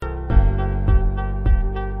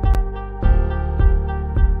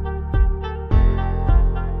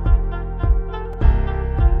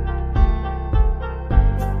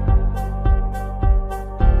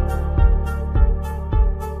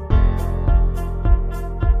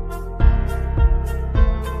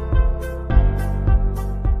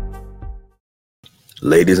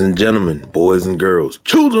Ladies and gentlemen, boys and girls,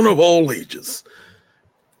 children of all ages,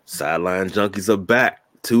 Sideline Junkies are back.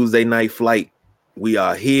 Tuesday night flight. We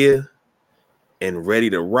are here and ready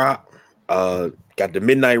to rock. Got the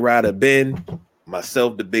Midnight Rider Ben,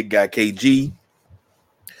 myself, the big guy KG.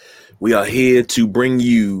 We are here to bring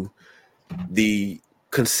you the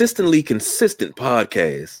consistently consistent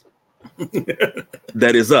podcast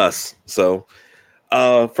that is us. So,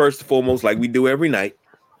 first and foremost, like we do every night,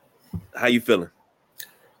 how you feeling?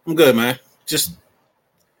 I'm good, man. Just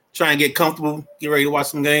trying to get comfortable, get ready to watch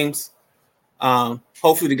some games.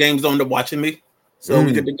 Hopefully the games don't end up watching me. So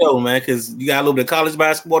we good to go, man, because you got a little bit of college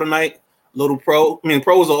basketball tonight, a little pro. I mean,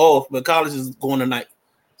 pros are off, but college is going tonight.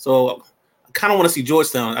 So I kind of want to see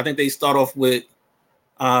Georgetown. I think they start off with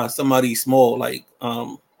somebody small, like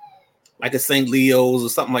a St. Leo's or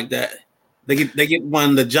something like that. They get one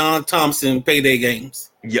of the John Thompson payday games.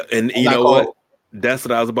 Yeah, and you know what? That's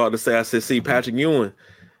what I was about to say. I said, see, Patrick Ewing,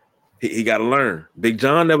 he got to learn. Big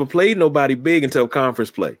John never played nobody big until conference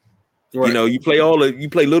play. Right. You know, you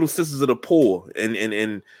play Little Sisters of the Poor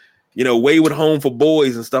and you know, Wayward Home for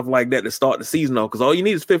Boys and stuff like that to start the season off, because all you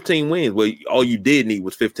need is 15 wins. Well, all you did need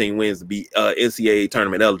was 15 wins to be NCAA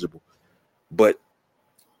tournament eligible. But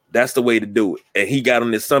that's the way to do it. And he got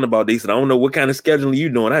on his son about this. He said, I don't know what kind of scheduling you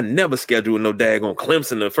doing. I never scheduled no daggone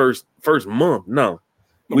Clemson the first month. No,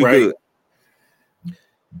 we good.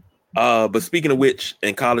 But speaking of which,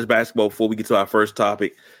 in college basketball, before we get to our first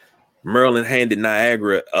topic, Maryland handed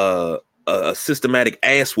Niagara a systematic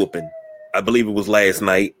ass whooping. I believe it was last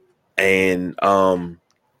night. And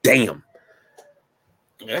damn.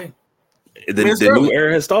 Hey. The new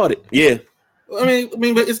era has started. Yeah. I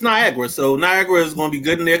mean, but it's Niagara, so Niagara is going to be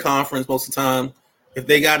good in their conference most of the time. If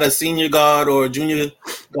they got a senior guard or a junior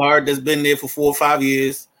guard that's been there for 4 or 5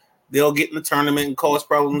 years, they'll get in the tournament and cause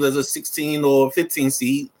problems as a 16 or 15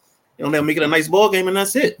 seed. You know, they'll make it a nice ball game, and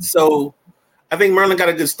that's it. So I think Maryland got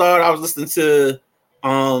a good start. I was listening to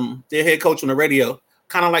their head coach on the radio,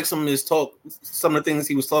 kind of like some of his talk, some of the things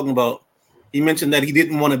he was talking about. He mentioned that he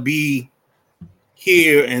didn't want to be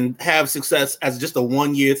here and have success as just a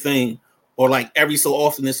 1-year thing, or like every so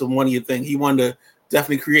often it's a 1-year thing. He wanted to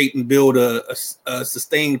definitely create and build a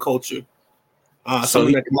sustained culture,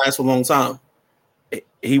 something that can last for a long time.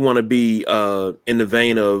 He want to be in the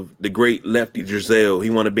vein of the great Lefty Driesell. He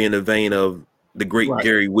want to be in the vein of the great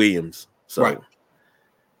Gary Williams. So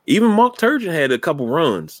even Mark Turgeon had a couple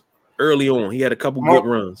runs early on. He had a couple good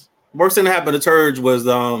runs. Worst thing that happened to Turge was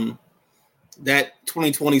that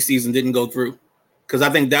 2020 season didn't go through, because I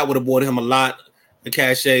think that would have bought him a lot of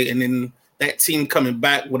cachet, and then that team coming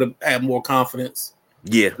back would have had more confidence.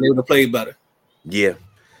 Yeah, they would have played better. Yeah,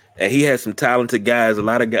 and he had some talented guys. A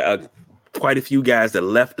lot of guys, quite a few guys that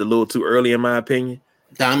left a little too early, in my opinion.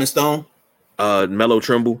 Diamond Stone, Melo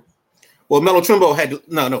Trimble. Well, Melo Trimble had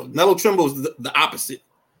Melo Trimble was the opposite.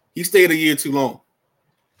 He stayed a year too long.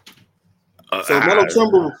 So Melo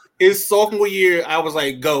Trimble, his sophomore year, I was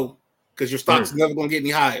like, go, because your stock's never going to get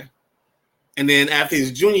any higher. And then after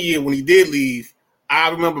his junior year, when he did leave, I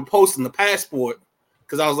remember posting the passport,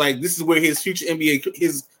 because I was like, this is where his future NBA,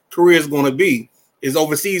 his career is going to be, is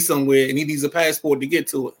overseas somewhere, and he needs a passport to get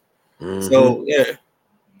to it. Mm-hmm. So, yeah.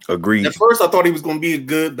 Agreed. At first, I thought he was going to be a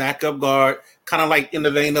good backup guard, kind of like in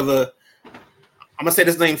the vein of I'm going to say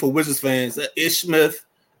this name for Wizards fans, Ish Smith,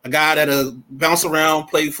 a guy that'll bounce around,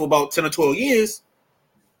 play for about 10 or 12 years,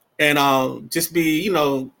 and just be,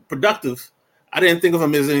 productive. I didn't think of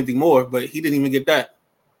him as anything more, but he didn't even get that.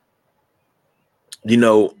 You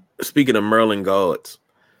know, speaking of Maryland guards,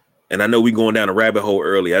 and I know we're going down a rabbit hole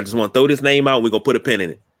early. I just want to throw this name out. We're going to put a pin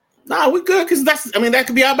in it. Nah, we're good, because that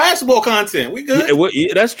could be our basketball content. We good.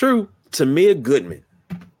 Yeah, that's true. Tamir Goodman,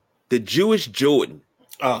 the Jewish Jordan.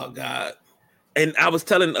 Oh, God. And I was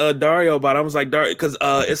telling Dario about it. I was like, Dario, because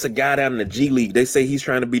it's a guy down in the G League. They say he's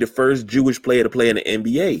trying to be the first Jewish player to play in the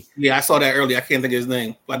NBA. Yeah, I saw that earlier. I can't think of his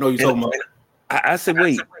name, but I know you're talking about. I said,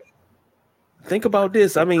 wait, think about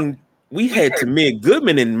this. I mean, we had Tamir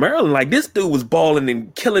Goodman in Maryland. Like, this dude was balling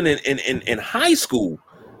and killing in high school.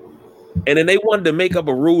 And then they wanted to make up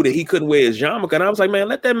a rule that he couldn't wear his yarmulke. And I was like, man,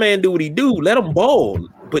 let that man do what he do. Let him ball.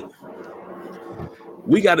 But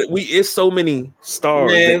it's so many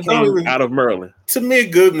stars that came out of Maryland.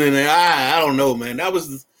 Tamir Goodman, I don't know, man.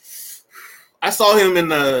 I saw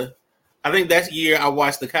him I think that year I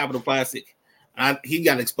watched the Capitol Classic. He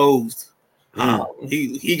got exposed.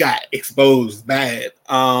 He got exposed bad.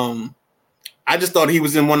 I just thought he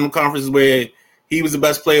was in one of the conferences where he was the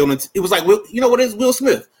best player on it. It was like, what is Will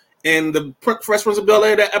Smith? And the Fresh Prince of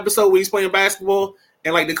Bel-Air, that episode where he's playing basketball,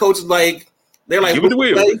 and like the coach is like, they're like, give it the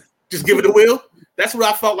Will. Just give it the Will. That's what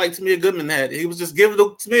I felt like Tamir Goodman had. He was just giving it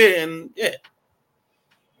to Tamir, and yeah.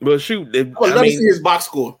 Well, shoot, I would love to see his box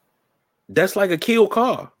score. That's like Akil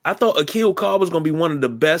Carr. I thought Akil Carr was going to be one of the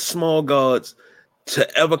best small guards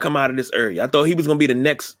to ever come out of this area. I thought he was going to be the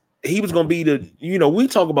next. He was going to be the, we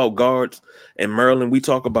talk about guards in Maryland. We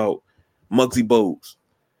talk about Muggsy Bogues.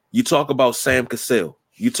 You talk about Sam Cassell.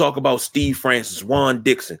 You talk about Steve Francis, Juan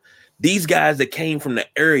Dixon. These guys that came from the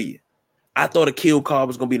area. I thought Akil Carr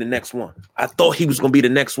was going to be the next one. I thought he was going to be the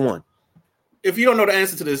next one. If you don't know the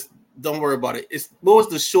answer to this, don't worry about it. What was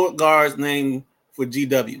the short guard's name for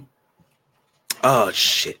GW? Oh,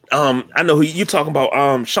 shit. I know who you're talking about.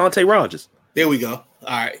 Shante Rogers. There we go. All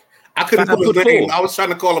right. I couldn't put his name. I was trying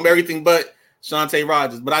to call him everything but Shante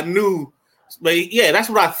Rogers, but I knew. But yeah, that's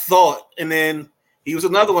what I thought. And then he was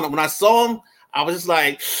another one. When I saw him, I was just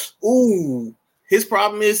like, ooh, his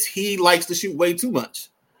problem is he likes to shoot way too much.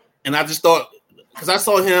 And I just thought, because I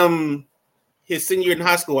saw him his senior year in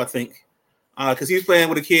high school, I think, because he was playing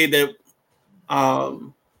with a kid that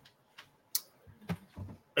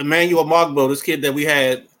Emmanuel Mogbo, this kid that we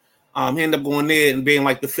had, he ended up going there and being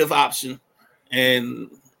like the fifth option. And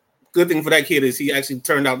good thing for that kid is he actually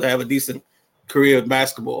turned out to have a decent career in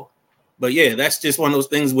basketball. But yeah, that's just one of those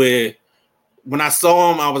things where when I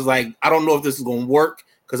saw him, I was like, I don't know if this is going to work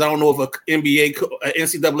because I don't know if an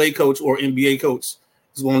NCAA coach or NBA coach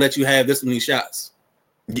is going to let you have this many shots.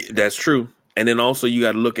 Yeah, that's true. And then also you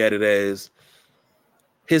got to look at it as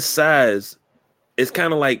his size is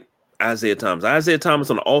kind of like Isaiah Thomas. Isaiah Thomas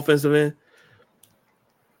on the offensive end,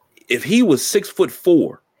 if he was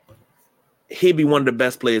 6'4", he'd be one of the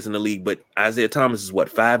best players in the league. But Isaiah Thomas is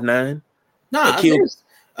what, 5'9"? Nah,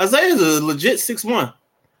 Isaiah's a legit 6'1".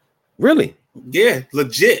 Really? Yeah,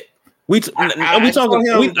 legit. I'm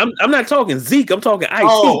not talking Zeke. I'm talking IT.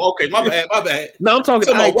 Oh, okay. My bad. No, I'm talking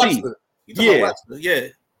IT.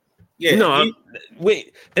 Yeah.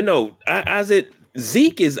 No, Isaiah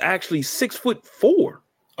Zeke is actually 6'4".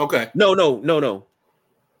 Okay. No.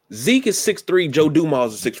 Zeke is 6'3". Joe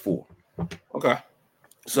Dumars is 6'4". Okay.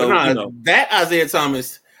 So that Isaiah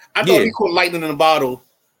Thomas, I thought he caught lightning in a bottle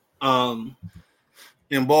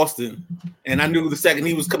in Boston. And I knew the second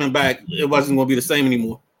he was coming back, it wasn't going to be the same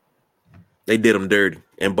anymore. They did him dirty.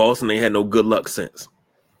 In Boston, they had no good luck since.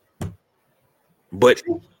 But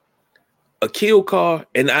Akil Carr,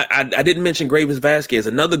 and I didn't mention Gravis Vasquez,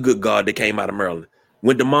 another good guard that came out of Maryland.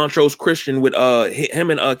 Went to Montrose Christian with him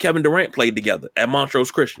and Kevin Durant played together at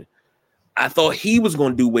Montrose Christian. I thought he was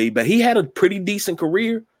going to do way better. He had a pretty decent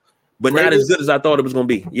career, but not as good as I thought it was going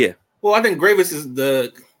to be. Yeah. Well, I think Gravis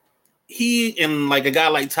is he and like a guy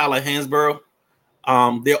like Tyler Hansborough,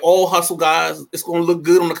 they're all hustle guys. It's going to look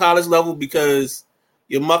good on the college level because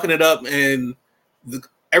you're mucking it up, and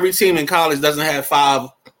every team in college doesn't have 5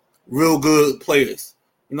 real good players.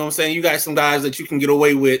 You know what I'm saying? You got some guys that you can get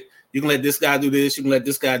away with. You can let this guy do this. You can let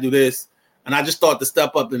this guy do this. And I just thought the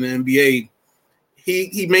step up in the NBA,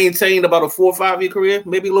 he maintained about a 4 or 5 year career,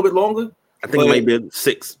 maybe a little bit longer. I think maybe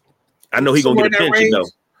 6. I know he's gonna get a pension though.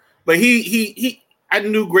 But I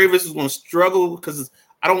knew Gravis was gonna struggle because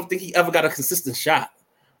I don't think he ever got a consistent shot.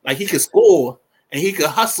 Like he could score and he could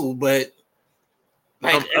hustle, but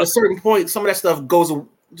like at a certain point, some of that stuff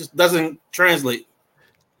just doesn't translate.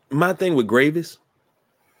 My thing with Gravis,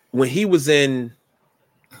 when he was in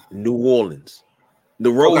New Orleans,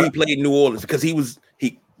 the role he played in New Orleans, because he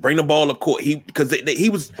bring the ball up court. He was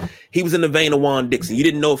in the vein of Juan Dixon. You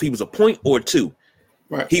didn't know if he was a point or a 2.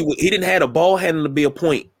 Right. He didn't have a ball handle to be a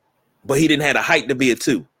point, but he didn't have a height to be a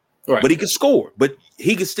 2. Right. But he could score. But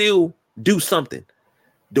he could still do something.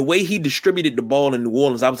 The way he distributed the ball in New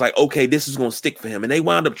Orleans, I was like, okay, this is going to stick for him. And they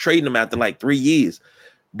wound up trading him after like 3 years.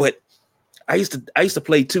 But I used to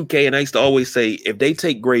play 2K, and I used to always say, if they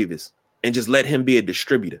take Gravis and just let him be a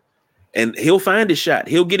distributor, and he'll find his shot,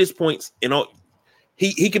 he'll get his points, and all.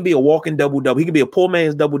 He can be a walking double-double. He can be a poor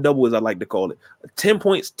man's double-double, as I like to call it. 10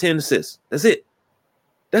 points, 10 assists. That's it.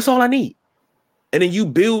 That's all I need. And then you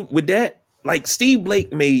build with that. Like Steve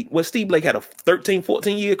Blake had a 13,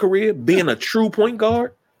 14-year career being a true point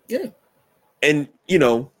guard. Yeah. And,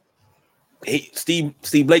 Steve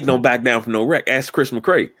Blake don't back down from no wreck. Ask Chris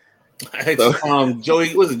McCray.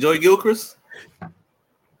 Joey Gilchrist?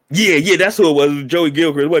 Yeah, that's who it was. Joey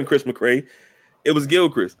Gilchrist. It wasn't Chris McCray. It was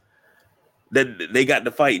Gilchrist. That they got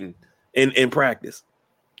to fighting in practice.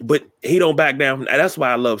 But he don't back down. That's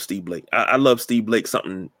why I love Steve Blake. I love Steve Blake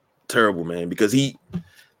something terrible, man, because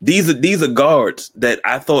these are guards that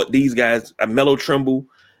I thought these guys, Melo Trimble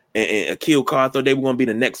and Akil Carr, I thought they were going to be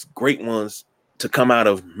the next great ones to come out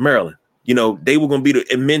of Maryland. They were going to be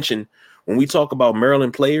and mention when we talk about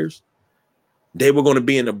Maryland players, they were going to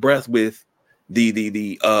be in the breath with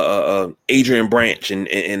the Adrian Branch and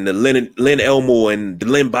the Len Elmore and the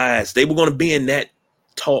Len Bias. They were going to be in that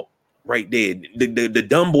talk right there.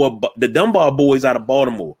 The Dunbar boys out of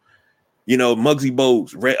Baltimore. You know, Muggsy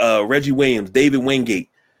Bogues, Reggie Williams, David Wingate,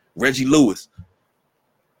 Reggie Lewis.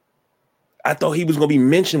 I thought he was going to be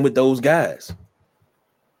mentioned with those guys.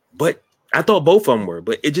 But I thought both of them were,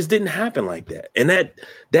 but it just didn't happen like that. And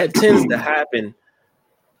that tends to happen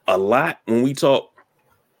a lot when we talk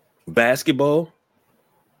basketball,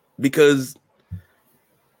 because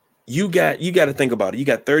you got to think about it. You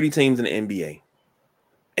got 30 teams in the NBA,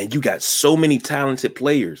 and you got so many talented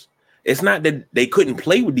players. It's not that they couldn't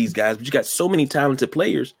play with these guys, but you got so many talented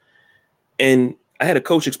players. And I had a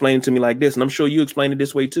coach explain it to me like this, and I'm sure you explained it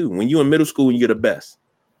this way too. When you're in middle school, you're the best.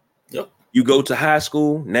 Yep. You go to high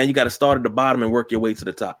school, now you got to start at the bottom and work your way to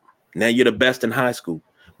the top. Now you're the best in high school.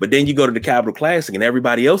 But then you go to the Capital Classic, and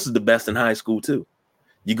everybody else is the best in high school too.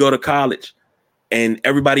 You go to college, and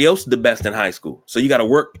everybody else is the best in high school. So you got to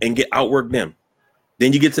work and outwork them.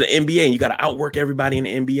 Then you get to the NBA, and you got to outwork everybody in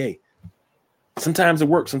the NBA. Sometimes it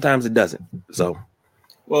works, sometimes it doesn't. So,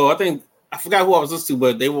 well, I forgot who I was listening to,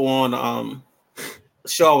 but they were on a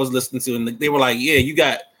show I was listening to, and they were like, "Yeah, you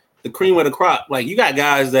got the cream of the crop. Like, you got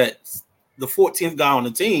guys that the 14th guy on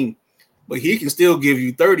the team, but he can still give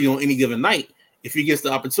you 30 on any given night if he gets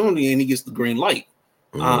the opportunity and he gets the green light."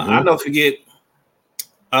 I don't forget,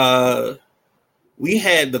 we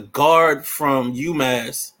had the guard from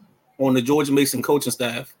UMass on the George Mason coaching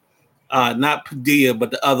staff. Not Padilla,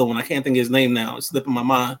 but the other one. I can't think of his name now. It's slipping my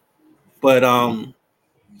mind. But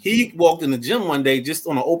he walked in the gym one day just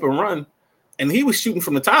on an open run, and he was shooting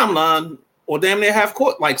from the timeline or damn near half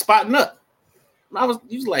court, like spotting up. And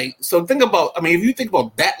he was like, so think about, if you think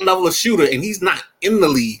about that level of shooter and he's not in the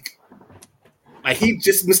league, like he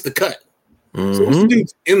just missed the cut. So what's the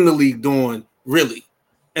dude's in the league doing, really?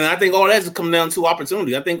 And I think all that has to come down to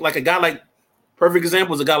opportunity. I think like perfect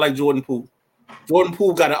example is a guy like Jordan Poole. Jordan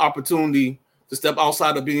Poole got an opportunity to step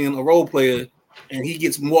outside of being a role player, and he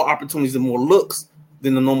gets more opportunities and more looks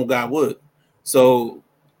than the normal guy would. So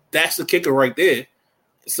that's the kicker right there.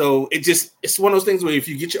 So it's one of those things where if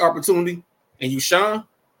you get your opportunity and you shine,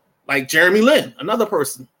 like Jeremy Lin, another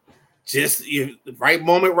person, just the right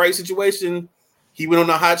moment, right situation. He went on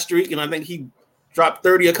a hot streak, and I think he dropped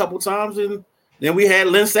 30 a couple times, and then we had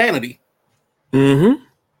Lin Sanity. I'm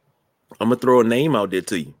gonna throw a name out there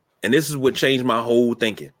to you. And this is what changed my whole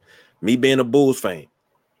thinking. Me being a Bulls fan,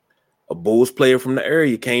 a Bulls player from the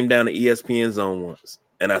area came down to ESPN Zone once,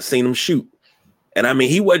 and I seen him shoot. And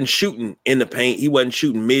he wasn't shooting in the paint. He wasn't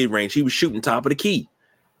shooting mid-range. He was shooting top of the key.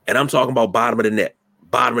 And I'm talking about bottom of the net,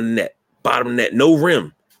 no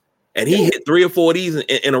rim. And he hit 3 or 4 of these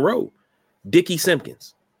in a row. Dickie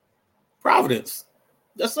Simpkins. Providence.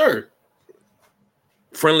 Yes, sir.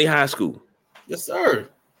 Friendly High School. Yes, sir.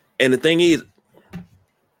 And the thing is,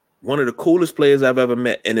 one of the coolest players I've ever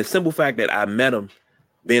met. And the simple fact that I met him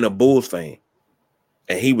being a Bulls fan.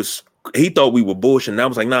 And he thought we were bullshitting. And I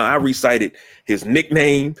was like, nah, I recited his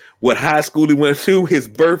nickname, what high school he went to, his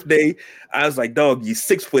birthday. I was like, dog, you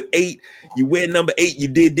 6'8", you wear number 8, you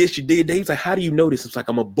did this, you did that. He's like, how do you know this? It's like,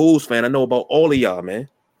 I'm a Bulls fan. I know about all of y'all, man.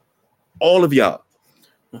 All of y'all.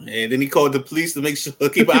 And then he called the police to make sure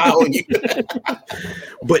keep an eye on you.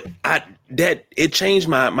 But it changed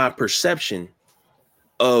my perception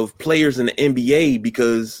of players in the NBA,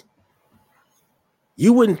 because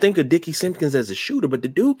you wouldn't think of Dickie Simpkins as a shooter, but the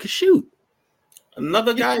dude can shoot.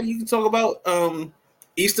 Another guy you can talk about,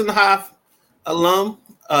 Eastern High alum,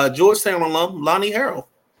 Georgetown alum, Lonnie Harrell.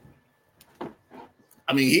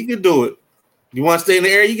 He could do it. You want to stay in the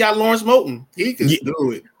area? You got Lawrence Moulton. He can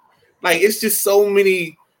do it. Like, it's just so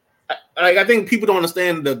many. I think people don't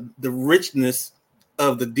understand the richness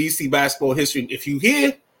of the DC basketball history. If you here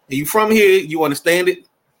and you from here, you understand it.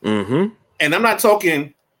 And I'm not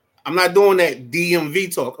doing that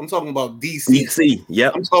DMV talk. I'm talking about DC. DC,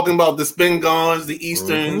 yep. I'm talking about the Spingons, the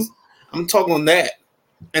Easterns. I'm talking on that.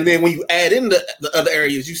 And then when you add in the other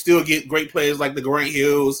areas, you still get great players like the Grant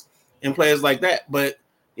Hills and players like that. But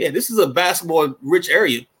yeah, this is a basketball rich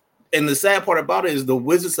area. And the sad part about it is the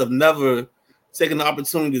Wizards have never taken the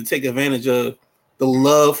opportunity to take advantage of the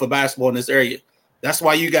love for basketball in this area. That's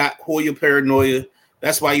why you got Hoya paranoia.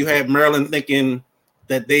 That's why you have Maryland thinking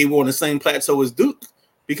that they were on the same plateau as Duke,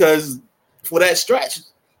 because for that stretch,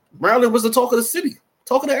 Maryland was the talk of the city,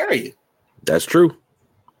 talk of the area. That's true.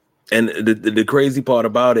 And the crazy part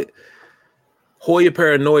about it, Hoya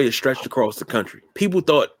paranoia stretched across the country. People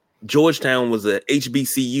thought Georgetown was a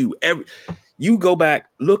HBCU. You go back,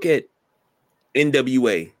 look at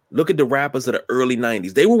NWA, look at the rappers of the early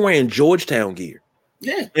 90s. They were wearing Georgetown gear.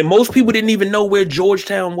 Yeah. And most people didn't even know where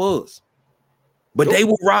Georgetown was. But they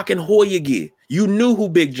were rocking Hoya gear. You knew who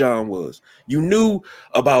Big John was. You knew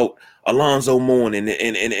about Alonzo Mourning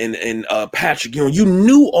and Patrick Ewing. You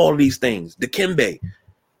knew all these things. Dikembe.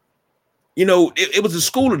 You know, it was the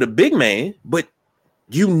school of the big man, but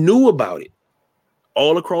you knew about it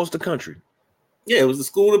all across the country. Yeah, it was the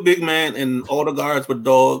school of big man, and all the guards were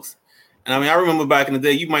dogs. And I mean, I remember back in the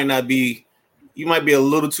day, you might be a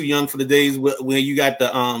little too young for the days when you got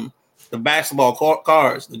the basketball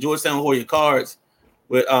cards, the Georgetown Hoya cards,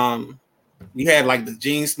 with you had like the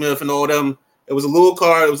Gene Smith and all them. It was a little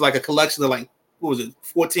card. It was like a collection of like, what was it,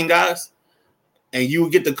 14 guys? And you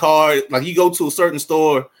would get the card, like you go to a certain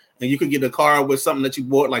store and you could get a card with something that you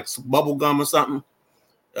bought, like some bubble gum or something.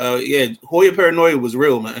 Yeah, Hoya paranoia was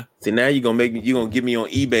real, man. See, now you're gonna get me on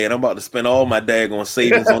eBay, and I'm about to spend all my daggone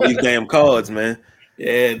savings on these damn cards, man.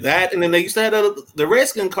 Yeah, that, and then they used to have the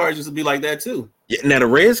Redskin cards used to be like that too. Yeah, now the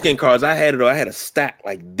Redskin cards, I had a stack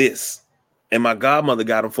like this, and my godmother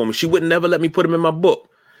got them for me. She would never let me put them in my book.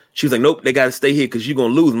 She was like, "Nope, they got to stay here because you're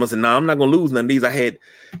gonna lose them." I said, "No, I'm not gonna lose none of these."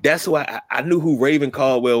 That's why I knew who Raven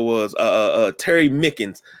Caldwell was. Terry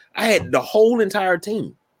Mickens. I had the whole entire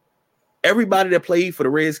team. Everybody that played for the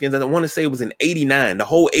Redskins, I want to say it was in 89. The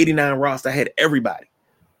whole 89 roster had everybody.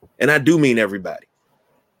 And I do mean everybody.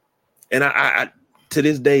 And I to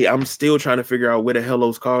this day, I'm still trying to figure out where the hell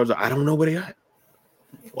those cards are. I don't know where they are.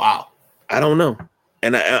 Wow. I don't know.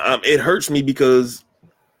 And it hurts me because,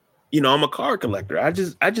 you know, I'm a card collector. I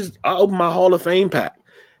opened my Hall of Fame pack.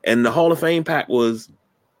 And the Hall of Fame pack was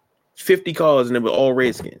 50 cards and they were all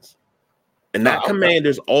Redskins. And not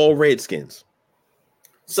Commanders, all Redskins.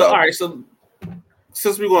 So, all right. So,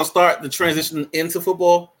 since we're going to start the transition into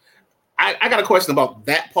football, I got a question about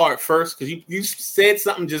that part first, because you said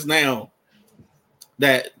something just now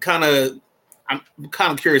that I'm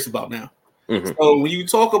kind of curious about now. Mm-hmm. So, when you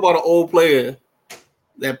talk about an old player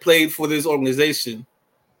that played for this organization,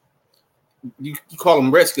 you call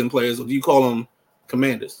them Redskin players, or do you call them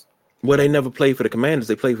Commanders? Well, they never played for the Commanders.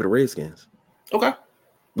 They played for the Redskins. Okay.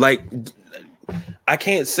 Like, I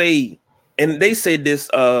can't say. And they said this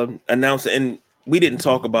announcer, and we didn't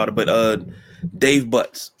talk about it, but Dave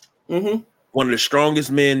Butts, one of the strongest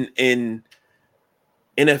men in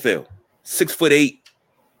NFL, 6'8".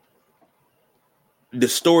 The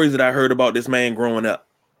stories that I heard about this man growing up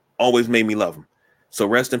always made me love him. So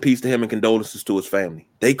rest in peace to him and condolences to his family.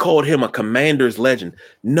 They called him a Commanders legend.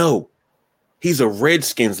 No, he's a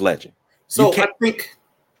Redskins legend. So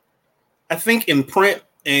I think in print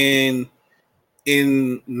and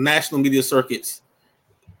in national media circuits,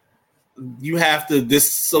 you have to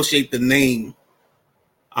dissociate the name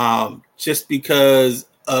just because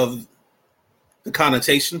of the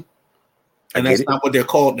connotation, and that's not what they're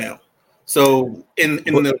called now. So in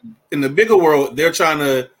the bigger world, they're trying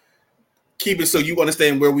to keep it so you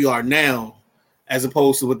understand where we are now as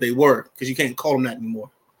opposed to what they were, because you can't call them that anymore.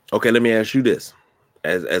 Okay, let me ask you this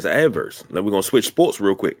as an adverse. Now we're gonna switch sports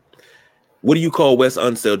real quick. What do you call Wes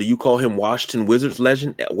Unseld? Do you call him Washington Wizards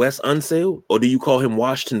legend, Wes Unseld, or do you call him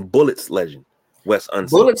Washington Bullets legend, Wes Unseld?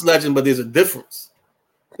 Bullets legend, but there's a difference.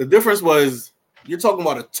 The difference was you're talking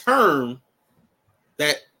about a term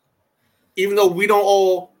that, even though we don't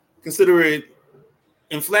all consider it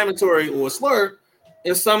inflammatory or a slur,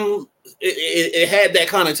 it had that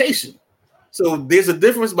connotation. So there's a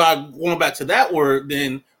difference by going back to that word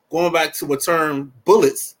than going back to a term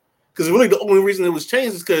bullets, because really the only reason it was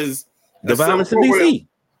changed is because the violence in DC,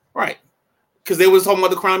 right? Because they was talking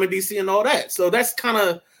about the crime in DC and all that. So that's kind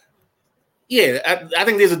of, yeah. I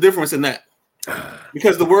think there's a difference in that,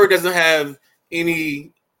 because the word doesn't have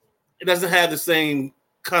the same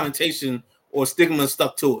connotation or stigma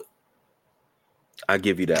stuck to it. I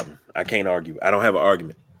give you that one. I can't argue. I don't have an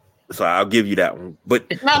argument, so I'll give you that one.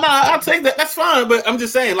 But no, I'll take that. That's fine. But I'm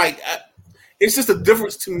just saying, like, it's just a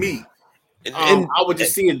difference to me. I would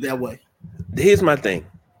just see it that way. Here's my thing.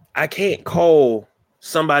 I can't call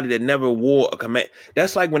somebody that never wore a command.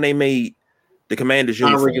 That's like when they made the Commanders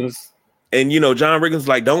uniform. And, you know, John Riggins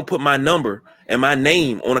like, don't put my number and my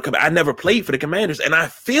name on a command. I never played for the Commanders, and I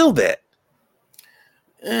feel that.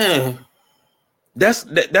 Yeah. That's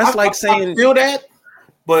like saying. I feel that,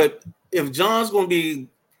 but if John's going to be...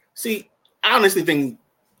 See, I honestly think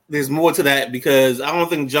there's more to that, because I don't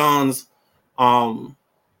think John's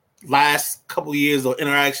last couple of years or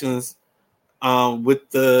interactions with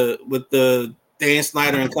the Dan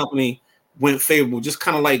Snyder and company went favorable. Just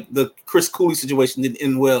kind of like the Chris Cooley situation didn't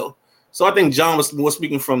end well. So I think John was more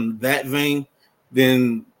speaking from that vein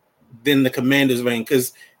than the Commanders vein.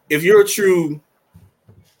 Because if you're a true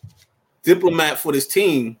diplomat for this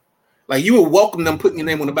team, like, you would welcome them putting your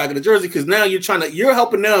name on the back of the jersey, because now you're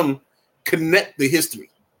helping them connect the history.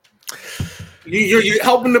 You're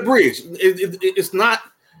helping the bridge. It's not.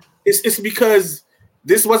 It's because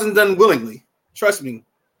this wasn't done willingly. Trust me.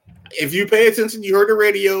 If you pay attention, you heard the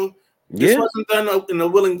radio. This wasn't done in a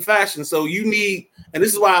willing fashion. So you need, and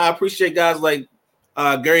this is why I appreciate guys like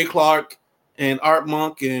Gary Clark and Art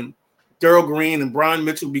Monk and Daryl Green and Brian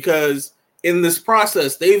Mitchell, because in this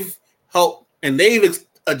process they've helped and they've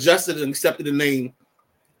adjusted and accepted the name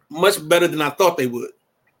much better than I thought they would.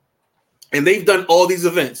 And they've done all these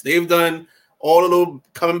events. They've done all the little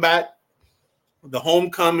coming back, the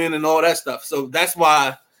homecoming, and all that stuff. So that's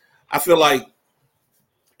why I feel like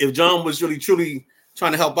if John was really truly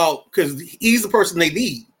trying to help out, because he's the person they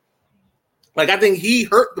need. Like, I think he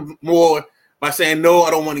hurt them more by saying, no,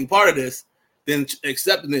 I don't want any part of this, than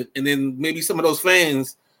accepting it. And then maybe some of those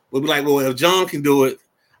fans will be like, well, if John can do it,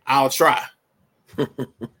 I'll try.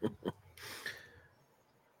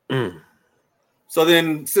 So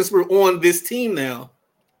then, since we're on this team now,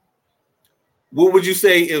 what would you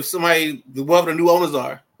say if somebody, whoever the new owners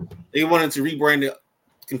are, they wanted to rebrand it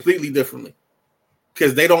completely differently?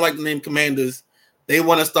 Because they don't like the name Commanders. They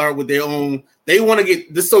want to start with their own. They want to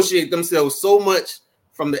dissociate themselves so much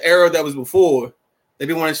from the era that was before that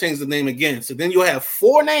they want to change the name again. So then you'll have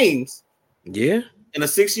 4 names in a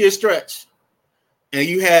 6-year stretch. And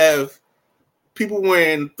you have people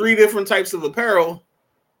wearing 3 different types of apparel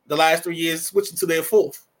the last 3 years, switching to their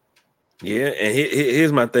 4th. Yeah, and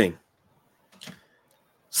here's my thing.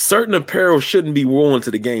 Certain apparel shouldn't be worn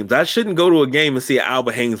to the games. I shouldn't go to a game and see an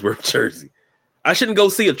Albert Haynesworth jersey. I shouldn't go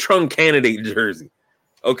see a Trump candidate jersey.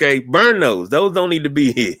 Okay, burn those. Those don't need to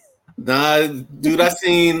be here. Nah, dude, I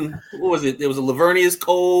seen, what was it? There was a Lavernius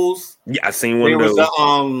Coles. Yeah, I seen one of those. There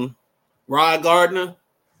was a Rod Gardner.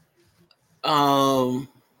 I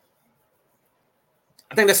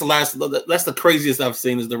think that's the craziest I've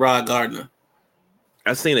seen is the Rod Gardner.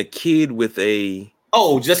 I seen a kid with a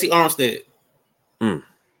Jesse Armstead. The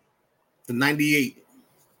 98.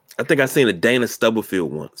 I think I seen a Dana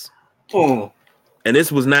Stubblefield once. Oh. And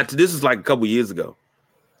this is like a couple years ago.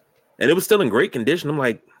 And it was still in great condition. I'm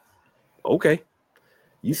like, okay,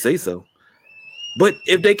 you say so. But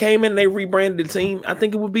if they came in and they rebranded the team, I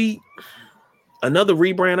think it would be another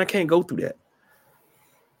rebrand. I can't go through that.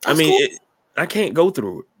 That's cool. I can't go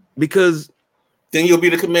through it because then you'll be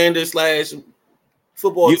the commander /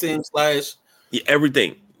 football team /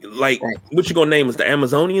 everything. Like, what you gonna name us? The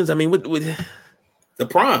Amazonians? I mean, what the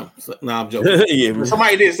Prime? Nah, I'm joking. Yeah,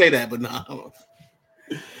 somebody did say that, but nah.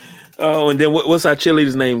 Oh, and then what's our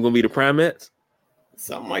cheerleader's name? Gonna be the Primettes?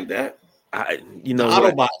 Something like that.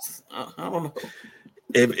 Autobots. I don't know.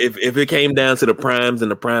 If it came down to the Primes and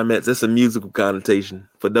the Primettes, it's a musical connotation.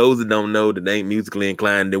 For those that don't know that they ain't musically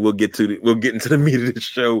inclined, then we'll get into the meat of the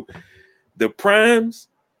show. The Primes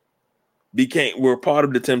were part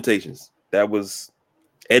of the Temptations. That was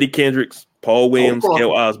Eddie Kendricks, Paul Williams,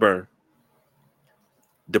 Gail Osborne.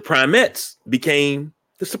 The Primettes became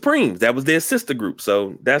the Supremes. That was their sister group.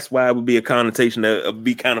 So that's why it would be a connotation that would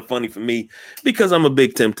be kind of funny for me because I'm a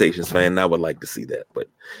big Temptations fan and I would like to see that. But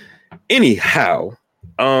anyhow,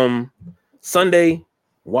 Sunday,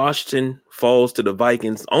 Washington falls to the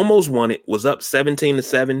Vikings. Almost won it. Was up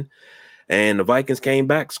 17-7. And the Vikings came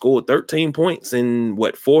back, scored 13 points in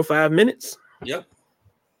 4 or 5 minutes? Yep.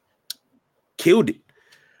 Killed it.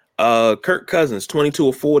 Kirk Cousins, 22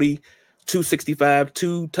 of 40, 265,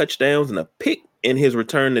 2 touchdowns, and a pick in his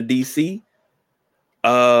return to DC.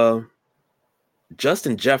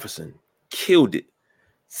 Justin Jefferson killed it.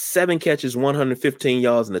 7 catches, 115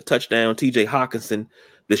 yards, and a touchdown. TJ Hawkinson,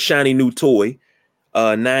 the shiny new toy,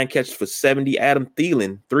 9 catches for 70. Adam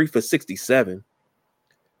Thielen, 3 for 67.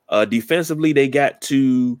 Defensively, they got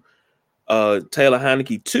to Taylor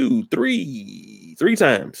Heineke three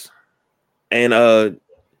times. And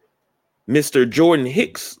Mr. Jordan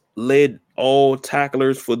Hicks led all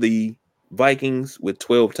tacklers for the Vikings with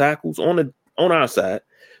 12 tackles on our side.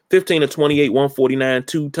 15 of 28, 149,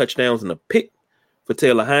 2 touchdowns and a pick for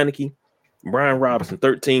Taylor Heineke. Brian Robinson,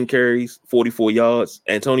 13 carries, 44 yards.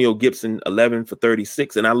 Antonio Gibson, 11 for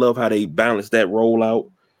 36. And I love how they balanced that rollout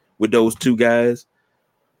with those 2 guys.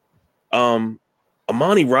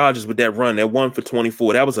 Amani Rodgers with that run, that 1 for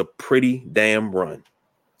 24. That was a pretty damn run.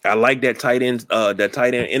 I like that tight end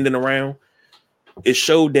ending around. It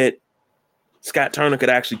showed that Scott Turner could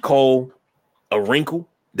actually call a wrinkle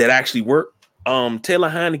that actually worked. Taylor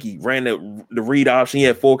Heineke ran the read option. He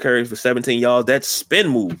had 4 carries for 17 yards. That spin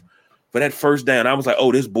move for that first down, I was like,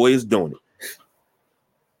 oh, this boy is doing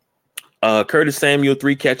it. Curtis Samuel,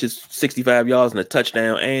 3 catches, 65 yards, and a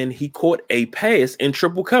touchdown, and he caught a pass in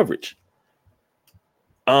triple coverage.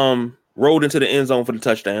 Rolled into the end zone for the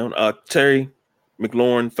touchdown. Terry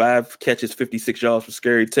McLaurin, 5 catches, 56 yards for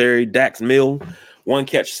Scary Terry. Dax Mill, 1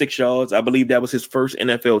 catch, 6 yards. I believe that was his first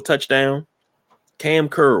NFL touchdown. Cam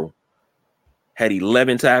Curl had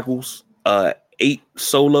 11 tackles, 8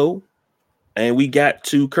 solo. And we got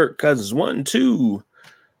to Kirk Cousins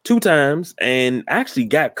 2 times, and actually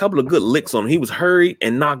got a couple of good licks on him. He was hurried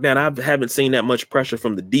and knocked down. I haven't seen that much pressure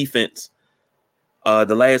from the defense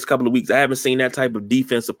the last couple of weeks. I haven't seen that type of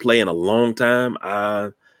defensive play in a long time.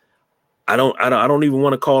 I don't even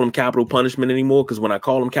want to call them capital punishment anymore, because when I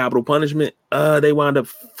call them capital punishment, they wind up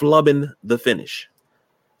flubbing the finish.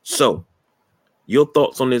 So, your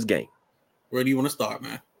thoughts on this game? Where do you want to start,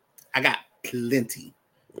 man? I got plenty.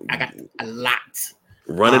 I got a lot.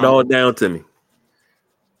 Run it all down to me.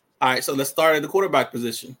 All right, so let's start at the quarterback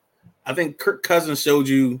position. I think Kirk Cousins showed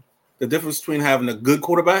you the difference between having a good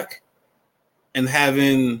quarterback and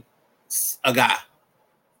having a guy,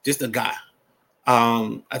 just a guy.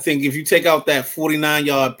 I think if you take out that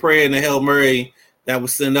 49-yard prayer in the Hail Mary that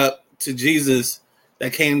was sent up to Jesus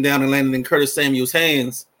that came down and landed in Curtis Samuel's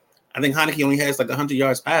hands, I think Heinicke only has like 100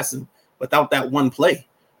 yards passing without that one play,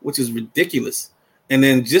 which is ridiculous. And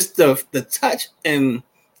then just the touch and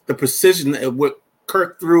the precision of what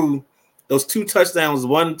Kirk threw, those 2 touchdowns,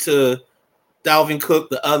 one to Dalvin Cook,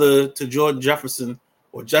 the other to Jordan Jefferson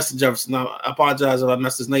or Justin Jefferson. Now, I apologize if I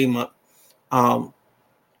messed his name up.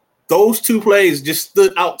 Those 2 plays just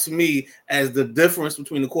stood out to me as the difference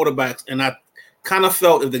between the quarterbacks. And I kind of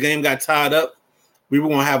felt if the game got tied up, we were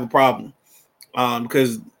going to have a problem,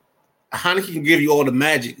 because Heinicke can give you all the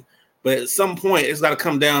magic, but at some point it's got to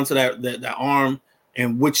come down to that arm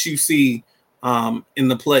and what you see in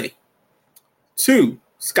the play. 2,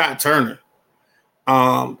 Scott Turner.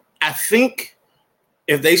 I think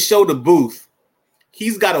if they show the booth,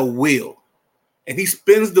 he's got a wheel, and he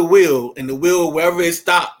spins the wheel, and the wheel, wherever it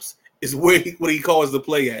stops, is what he calls the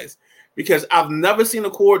play as. Because I've never seen a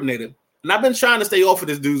coordinator, and I've been trying to stay off of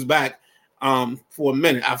this dude's back for a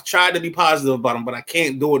minute. I've tried to be positive about him, but I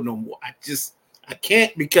can't do it no more. I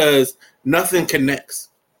can't, because nothing connects.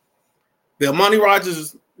 The Amani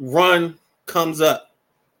Rodgers run comes up.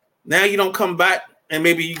 Now you don't come back and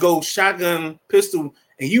maybe you go shotgun pistol,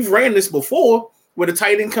 and you've ran this before where the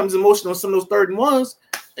tight end comes in motion on some of those 3rd and 1s,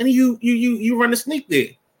 and you run a sneak there.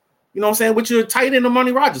 You know what I'm saying? With your tight end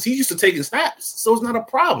Amani Rodgers, he's used to taking snaps, so it's not a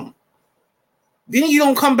problem. Then you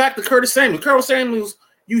don't come back to Curtis Samuels. Curtis Samuels,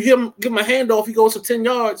 you give him a handoff, he goes for 10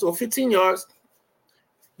 yards or 15 yards.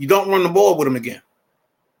 You don't run the ball with him again.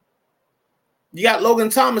 You got Logan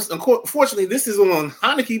Thomas. Unfortunately, this is on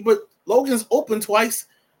Heinicke, but Logan's open twice.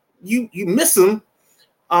 You miss him.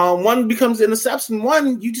 One becomes interception.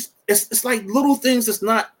 One, it's like little things that's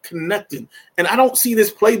not connecting. And I don't see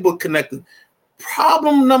this playbook connecting. I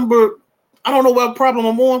don't know what problem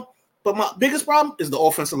I'm on, but my biggest problem is the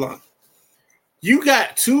offensive line. You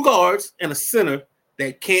got 2 guards and a center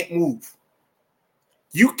that can't move.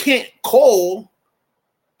 You can't call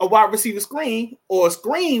a wide receiver screen or a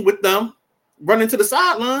screen with them running to the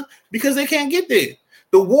sideline because they can't get there.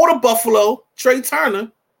 The Water Buffalo, Trey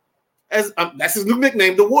Turner, that's his new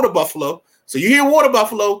nickname, the Water Buffalo. So you hear Water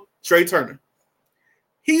Buffalo, Trey Turner.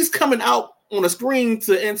 He's coming out on a screen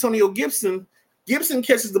to Antonio Gibson. Gibson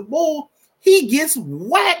catches the ball. He gets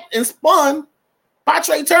whacked and spun by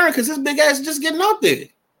Trey Turner because his big ass is just getting out there.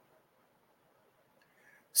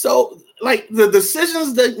 So, like, the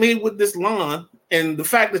decisions they made with this line and the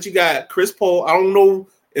fact that you got Chris Paul, I don't know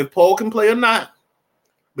if Paul can play or not,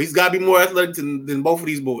 but he's got to be more athletic than both of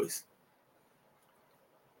these boys.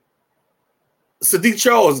 Sadiq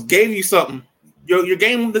Charles gave you something. Your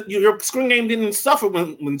game, your screen game didn't suffer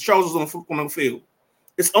when Charles was on the field.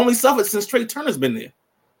 It's only suffered since Trey Turner's been there.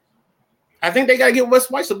 I think they got to get Wes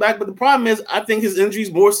Schweitzer back, but the problem is I think his injury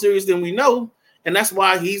is more serious than we know, and that's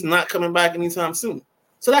why he's not coming back anytime soon.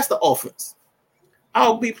 So that's the offense.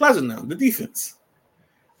 I'll be pleasant now. The defense.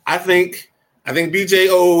 I think BJ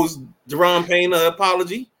owes Deron Payne an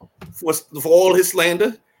apology for all his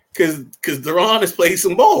slander because Deron has played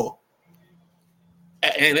some ball.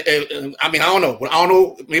 And I mean, I don't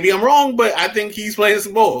know. Maybe I'm wrong, but I think he's playing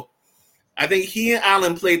some ball. I think he and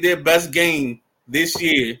Allen played their best game this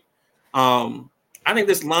year. I think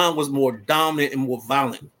this line was more dominant and more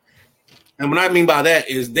violent. And what I mean by that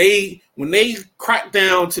is when they cracked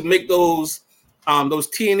down to make those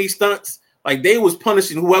T&E stunts, like they was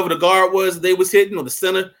punishing whoever the guard was they was hitting or the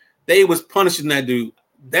center, they was punishing that dude.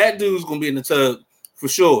 That dude's gonna be in the tub for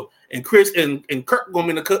sure. And Chris and Kirk gonna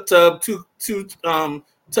be in the tub two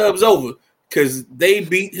tubs over because they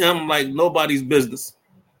beat him like nobody's business.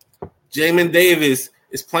 Jamin Davis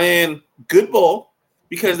is playing good ball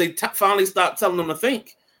because they finally stopped telling him to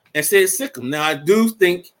think and said sick him. Now I do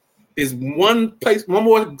think is one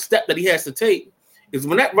more step that he has to take is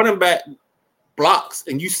when that running back blocks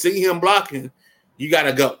and you see him blocking, you got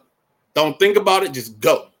to go. Don't think about it, just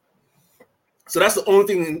go. So that's the only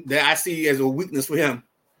thing that I see as a weakness for him.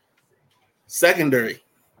 Secondary.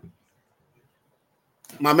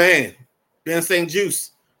 My man, Ben St.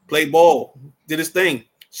 Juice, played ball, did his thing.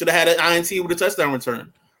 Should have had an INT with a touchdown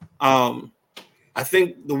return. I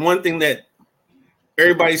think the one thing that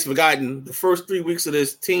everybody's forgotten, the first 3 weeks of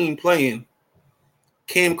this team playing,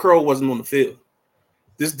 Cam Curl wasn't on the field.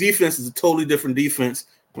 This defense is a totally different defense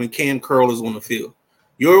when Cam Curl is on the field.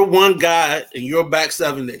 Your one guy in your back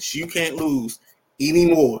seven that you can't lose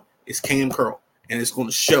anymore is Cam Curl, and it's going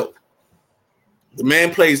to show. The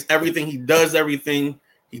man plays everything. He does everything.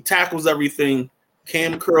 He tackles everything.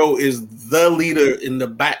 Cam Curl is the leader in the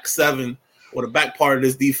back seven or the back part of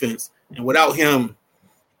this defense. And without him,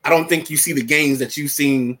 I don't think you see the gains that you've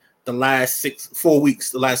seen the last 5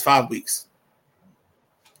 weeks.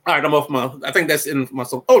 All right, I'm off I think that's in my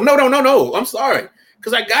soul. Oh, no. I'm sorry.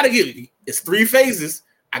 Because I got to give you, it's 3 phases.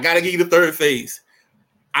 I got to give you the third phase.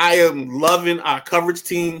 I am loving our coverage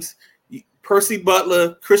teams. Percy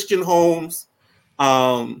Butler, Christian Holmes,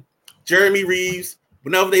 Jeremy Reeves,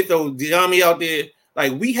 whenever they throw Diami out there,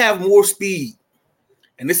 like we have more speed.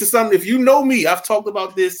 And this is something, if you know me, I've talked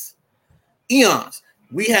about this eons.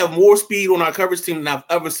 We have more speed on our coverage team than I've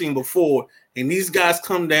ever seen before. And these guys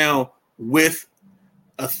come down with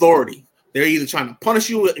authority. They're either trying to punish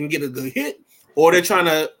you and get a good hit, or they're trying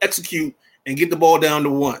to execute and get the ball down to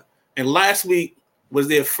 1. And last week was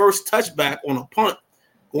their first touchback on a punt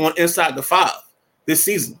going inside the 5 this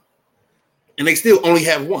season. And they still only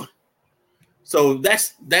have 1. So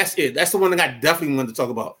that's it. That's the one that I definitely wanted to talk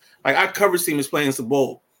about. Like our coverage team is playing some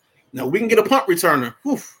ball. Now we can get a punt returner.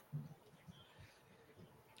 Whew.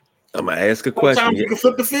 I'm gonna ask a question. Sometimes you can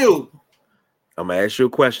flip the field. I'm gonna ask you a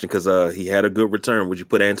question because he had a good return. Would you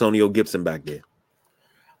put Antonio Gibson back there?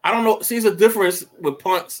 I don't know. See, there's a difference with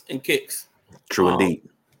punts and kicks. True indeed.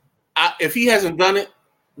 If he hasn't done it,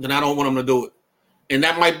 then I don't want him to do it. And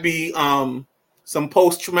that might be some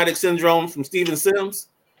post-traumatic syndrome from Steven Sims.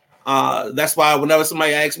 That's why whenever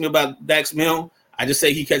somebody asks me about Dax Milne, I just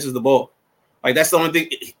say he catches the ball. Like that's the only thing.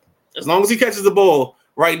 As long as he catches the ball,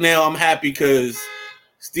 right now I'm happy because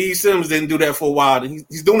Steve Sims didn't do that for a while. And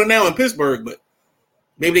he's doing it now in Pittsburgh, but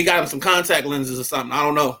maybe they got him some contact lenses or something. I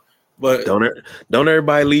don't know. But don't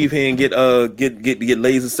everybody leave here and get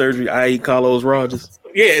laser surgery, i.e. Carlos Rogers?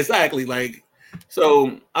 Yeah, exactly. Like,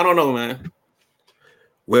 so I don't know, man.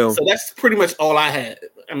 Well, so that's pretty much all I had.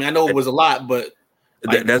 I mean, I know it was a lot, but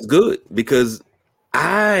that's good because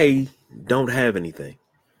I don't have anything.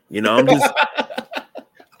 You know,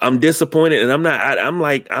 I'm disappointed, and I'm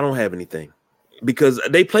like I don't have anything because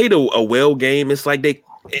they played a well game. It's like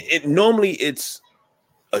normally it's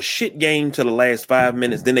a shit game to the last 5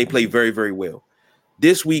 minutes, then they play very, very well.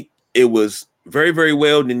 This week it was very, very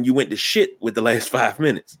well, then you went to shit with the last 5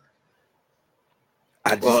 minutes.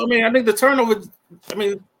 I think the turnover.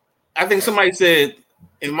 I think somebody said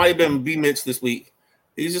it might have been B Mitch this week.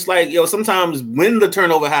 He's just like, sometimes when the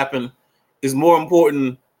turnover happened is more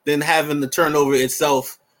important than having the turnover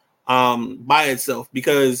itself by itself.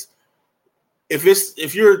 Because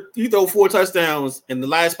if you throw 4 touchdowns and the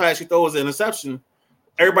last pass you throw is an interception,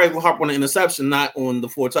 everybody will harp on the interception, not on the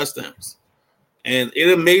 4 touchdowns. And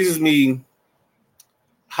it amazes me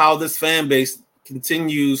how this fan base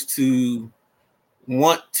continues to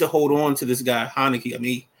want to hold on to this guy, Heinicke. I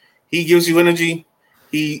mean, he gives you energy.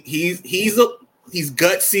 He's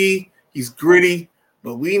gutsy. He's gritty.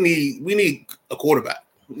 But we need a quarterback.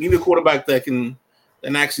 We need a quarterback that can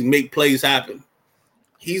actually make plays happen.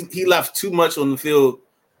 He left too much on the field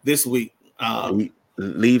this week.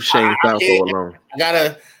 Leave Shane Falco alone. I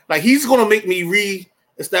gotta he's gonna make me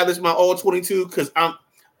re-establish my all 22 because I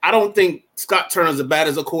don't think Scott Turner's as bad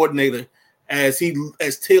as a coordinator as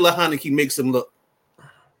Taylor Heinicke makes him look.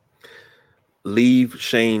 Leave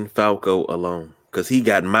Shane Falco alone because he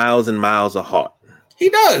got miles and miles of heart. He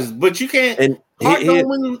does, but you can't. And Hart don't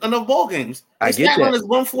win enough ball games. I get that. Is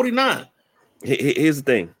 149. Here's the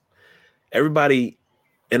thing, everybody.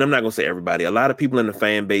 And I'm not going to say everybody. A lot of people in the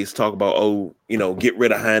fan base talk about, get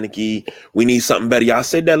rid of Heinicke. We need something better. Y'all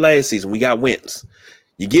said that last season. We got Wentz.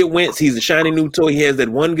 You get Wentz. He's a shiny new toy. He has that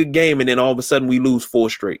one good game, and then all of a sudden we lose 4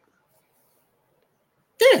 straight.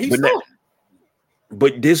 Yeah, he's still.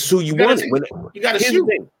 But this is who you wanted. You got to shoot.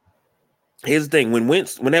 Here's the thing.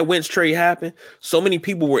 When that Wentz trade happened, so many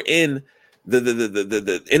people were in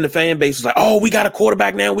the fan base was like, oh, we got a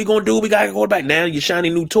quarterback now. We got a quarterback now. Your shiny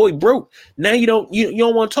new toy broke. Now you don't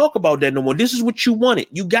want to talk about that no more. This is what you wanted.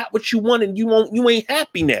 You got what you wanted. You ain't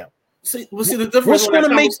happy now. See the difference. What's going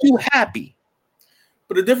to make you happy?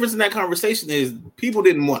 But the difference in that conversation is people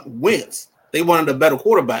didn't want Wentz. They wanted a better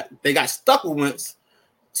quarterback. They got stuck with Wentz,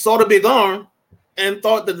 saw the big arm, and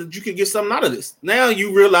thought that you could get something out of this. Now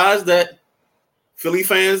you realize that Philly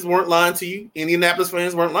fans weren't lying to you. Indianapolis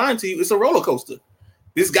fans weren't lying to you. It's a roller coaster.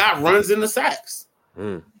 This guy runs in the sacks.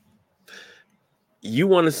 You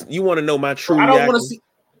want to know my true reaction?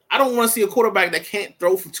 I don't want to see a quarterback that can't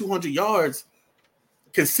throw for 200 yards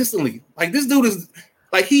consistently. Like this dude is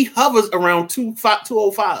like he hovers around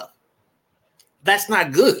 205. That's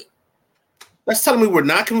not good. That's telling me we're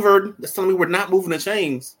not converting. That's telling me we're not moving the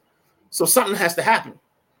chains. So something has to happen.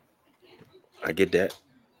 I get that.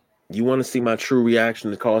 You want to see my true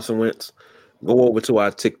reaction to Carson Wentz? Go over to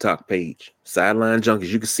our TikTok page, Sideline Junkies.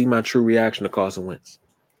 You can see my true reaction to Carson Wentz.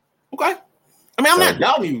 Okay. I mean, I'm not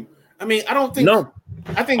doubting you. I mean, I don't think. No.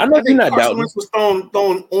 I think Carson Wentz was thrown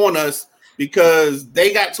on us because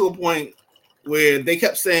they got to a point where they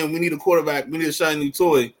kept saying we need a quarterback, we need a shiny new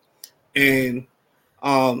toy, and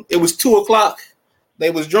it was 2:00. They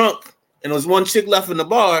was drunk, and there was one chick left in the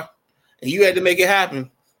bar, and you had to make it happen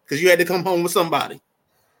because you had to come home with somebody.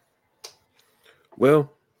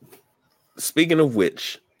 Well, speaking of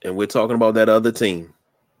which, and we're talking about that other team,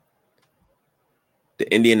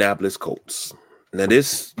 the Indianapolis Colts. Now,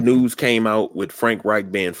 this news came out with Frank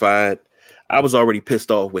Reich being fired. I was already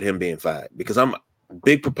pissed off with him being fired because I'm a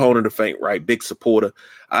big proponent of Frank Reich, big supporter.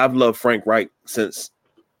 I've loved Frank Reich since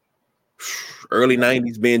early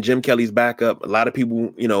 90s, being Jim Kelly's backup. A lot of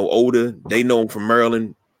people, older, they know him from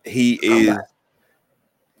Maryland. He's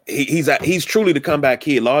truly the comeback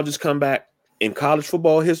kid. Largest comeback in college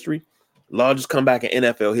football history, largest comeback in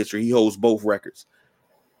NFL history. He holds both records.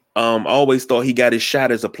 I always thought he got his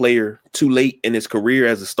shot as a player too late in his career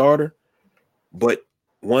as a starter. But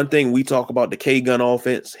one thing we talk about, the K-gun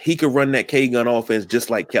offense, he could run that K-gun offense just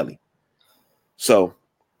like Kelly. So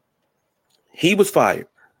he was fired.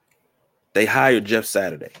 They hired Jeff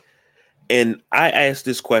Saturday. And I asked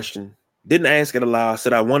this question, didn't ask it aloud. I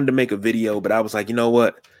said I wanted to make a video, but I was like, you know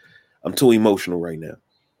what? I'm too emotional right now.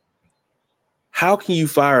 How can you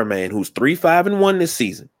fire a man who's 3-5-1 this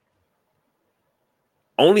season?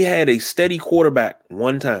 Only had a steady quarterback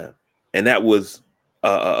one time, and that was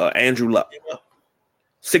Andrew Luck.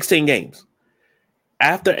 16 games.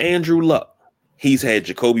 After Andrew Luck, he's had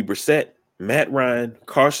Jacoby Brissett, Matt Ryan,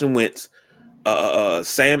 Carson Wentz,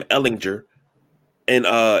 Sam Ehlinger, and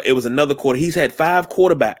it was another quarter. He's had 5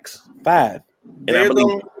 quarterbacks. 5. And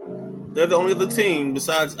they're the only other team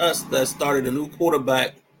besides us that started a new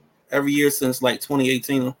quarterback every year since like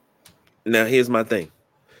 2018. Now, here's my thing.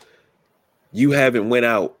 You haven't went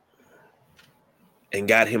out and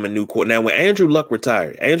got him a new quarter. Now, when Andrew Luck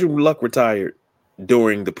retired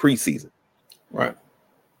during the preseason. Right.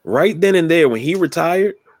 Right then and there, when he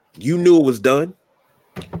retired, you knew it was done.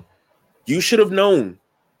 You should have known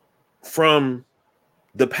from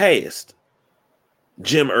the past,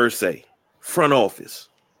 Jim Irsay, front office.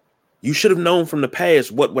 You should have known from the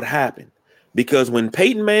past what would happen. Because when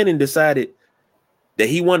Peyton Manning decided that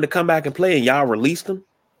he wanted to come back and play and y'all released him,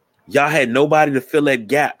 y'all had nobody to fill that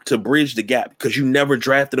gap, to bridge the gap, because you never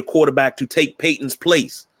drafted a quarterback to take Peyton's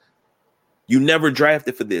place. You never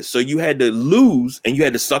drafted for this. So you had to lose and you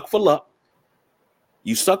had to suck for luck.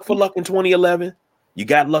 You sucked for luck in 2011. You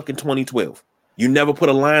got luck in 2012. You never put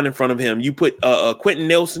a line in front of him. You put Quentin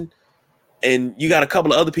Nelson and you got a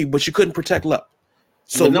couple of other people, but you couldn't protect Luck.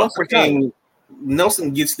 So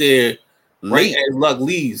Nelson gets there right as Luck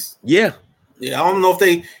leaves. Yeah. Yeah, I don't know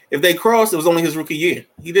if they crossed. It was only his rookie year.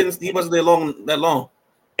 He wasn't there that long.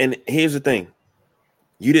 And here's the thing: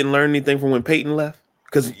 you didn't learn anything from when Peyton left,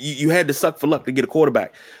 because you had to suck for luck to get a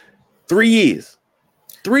quarterback. 3 years,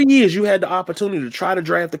 you had the opportunity to try to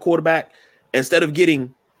draft the quarterback instead of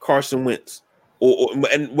getting Carson Wentz,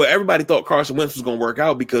 where everybody thought Carson Wentz was going to work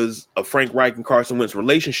out because of Frank Reich and Carson Wentz's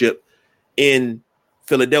relationship in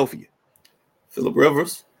Philadelphia. Phillip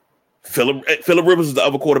Rivers is the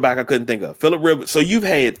other quarterback I couldn't think of. Phillip Rivers. So you've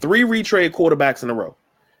had 3 retrade quarterbacks in a row.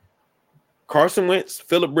 Carson Wentz,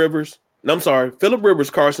 Phillip Rivers,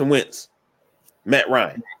 Carson Wentz, Matt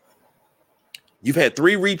Ryan. You've had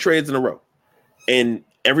 3 retrades in a row. And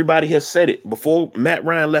everybody has said it. Before Matt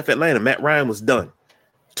Ryan left Atlanta, Matt Ryan was done.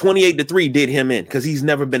 28-3 did him in because he's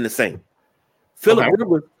never been the same. Phillip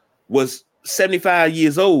Rivers was 75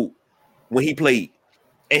 years old when he played.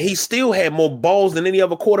 And he still had more balls than any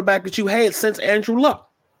other quarterback that you had since Andrew Luck.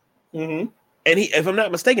 Mm-hmm. And if I'm not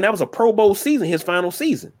mistaken, that was a Pro Bowl season, his final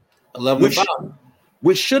season. 11-5.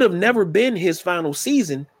 Which should have never been his final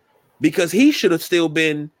season, because he should have still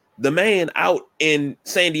been the man out in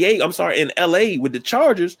in LA with the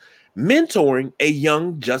Chargers mentoring a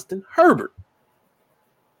young Justin Herbert.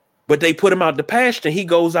 But they put him out the pasture and he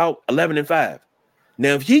goes out 11-5.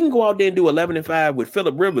 Now, if he can go out there and do 11-5 with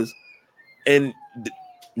Phillip Rivers and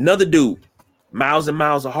another dude, Miles and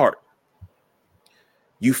Miles of Hart,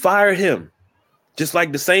 you fire him just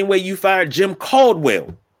like the same way you fired Jim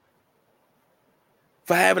Caldwell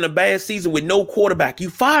for having a bad season with no quarterback. You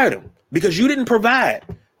fired him because you didn't provide.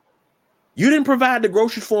 You didn't provide the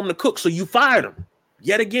groceries for him to cook, so you fired him.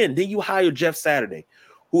 Yet again, then you hire Jeff Saturday,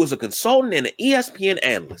 who is a consultant and an ESPN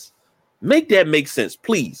analyst. Make that make sense,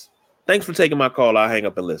 please. Thanks for taking my call. I'll hang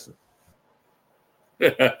up and listen.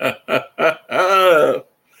 I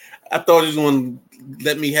thought you was going to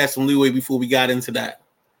let me have some leeway before we got into that.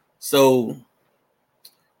 So,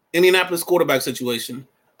 Indianapolis quarterback situation.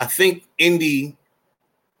 I think Indy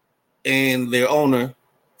and their owner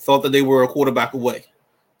thought that they were a quarterback away.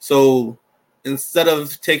 So, instead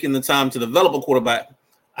of taking the time to develop a quarterback,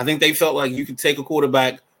 I think they felt like you could take a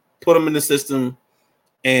quarterback, put him in the system,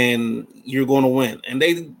 and you're going to win. And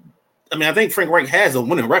I think Frank Reich has a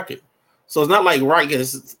winning record. So it's not like Reich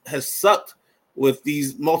has sucked with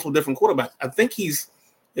these multiple different quarterbacks. I think if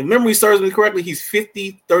memory serves me correctly, he's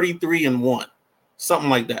 50, 33, and 1,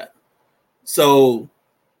 something like that. So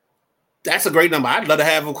that's a great number. I'd love to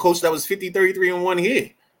have a coach that was 50, 33, and 1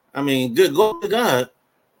 here. I mean, good God.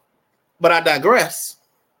 But I digress.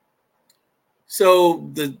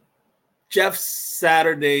 So the Jeff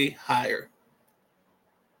Saturday hire.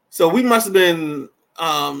 So we must have been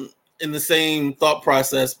in the same thought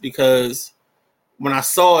process, because when I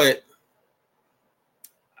saw it,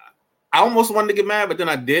 I almost wanted to get mad, but then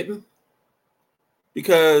I didn't,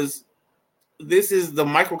 because this is the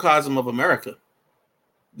microcosm of America.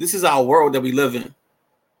 This is our world that we live in.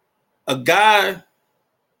 A guy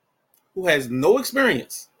who has no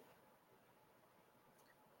experience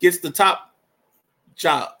gets the top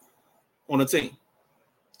job on a team.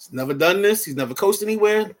 He's never done this. He's never coached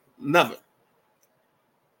anywhere. Never.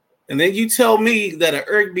 And then you tell me that an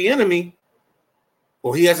Eric Bieniemy,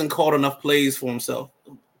 well, he hasn't called enough plays for himself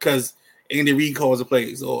because Andy Reid calls the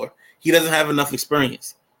plays, or he doesn't have enough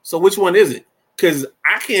experience. So which one is it? Because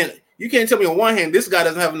you can't tell me on one hand this guy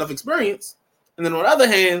doesn't have enough experience, and then on the other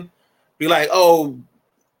hand, be like, oh,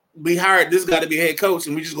 we hired this guy to be head coach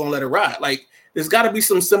and we're just gonna let it ride. Like, there's got to be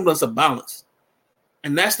some semblance of balance.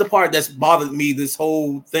 And that's the part that's bothered me. This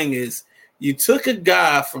whole thing is, you took a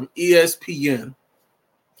guy from ESPN,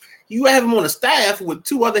 you have him on a staff with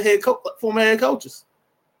two other former head coaches,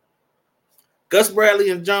 Gus Bradley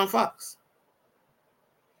and John Fox.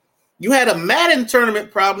 You had a Madden tournament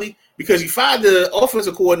probably because you fired the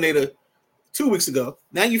offensive coordinator 2 weeks ago.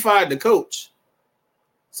 Now you fired the coach.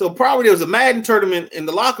 So probably there was a Madden tournament in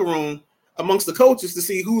the locker room amongst the coaches to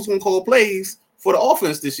see who's going to call plays for the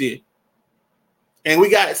offense this year. And we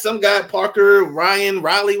got some guy, Parker, Ryan,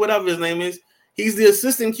 Riley, whatever his name is. He's the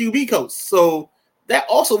assistant QB coach. So that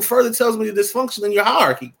also further tells me the dysfunction in your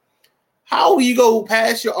hierarchy. How do you go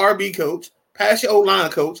past your RB coach, past your O-line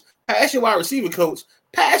coach, past your wide receiver coach,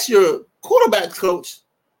 past your quarterback coach,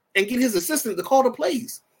 and get his assistant to call the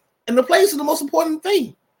plays? And the plays are the most important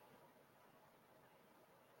thing.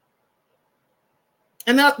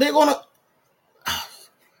 And now they're going to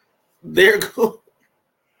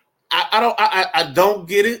I don't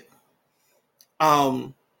get it.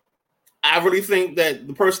 I really think that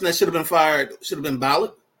the person that should have been fired should have been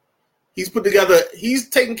Ballard. He's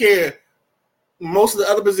taken care of most of the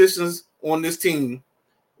other positions on this team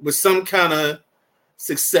with some kind of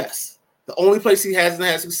success. The only place he hasn't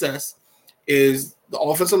had success is the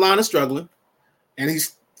offensive line is struggling, and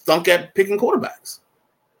he's stunk at picking quarterbacks.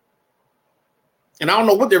 And I don't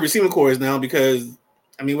know what their receiving core is now, because,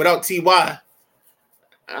 I mean, without T.Y.,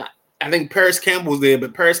 I think Paris Campbell's there,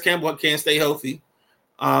 but Paris Campbell can't stay healthy.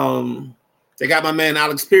 They got my man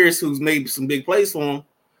Alex Pierce, who's made some big plays for him.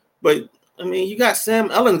 But, I mean, you got Sam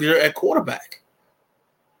Ehlinger at quarterback.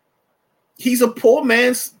 He's a poor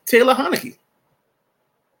man's Taylor Heinicke.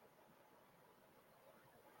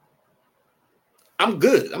 I'm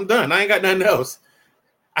good. I'm done. I ain't got nothing else.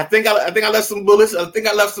 I think I left some bullets. I think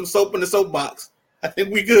I left some soap in the soapbox. I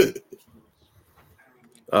think we good.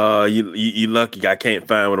 You lucky. I can't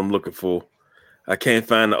find what I'm looking for. I can't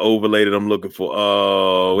find the overlay that I'm looking for.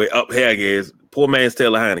 Oh, wait, up here, I guess. Poor man's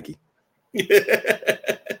Taylor Heinicke.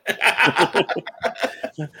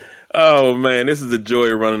 Oh man, this is a joy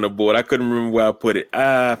of running the board. I couldn't remember where I put it.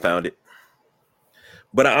 I found it.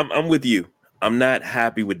 But I'm with you. I'm not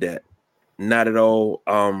happy with that. Not at all.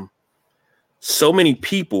 So many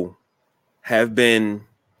people have been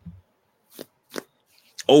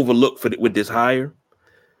overlooked with this hire,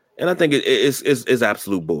 and I think it's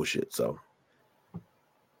absolute bullshit. So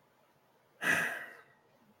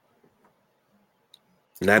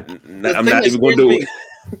I'm not even going to do it.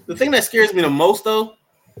 The thing that scares me the most, though,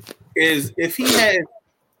 is if he has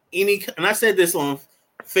any, and I said this on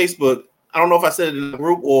Facebook, I don't know if I said it in the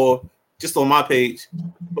group or just on my page,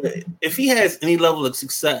 but if he has any level of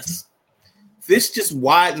success, this just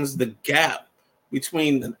widens the gap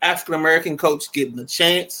between an African-American coach getting a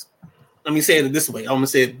chance. Let me say it this way. I'm going to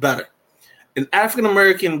say it better. An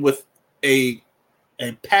African-American with a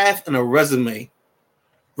path and a resume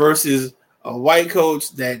versus a white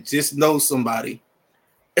coach that just knows somebody.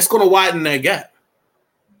 It's going to widen that gap.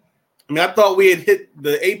 I mean, I thought we had hit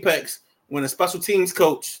the apex when a special teams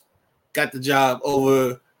coach got the job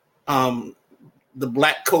over the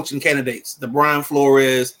black coaching candidates, the Brian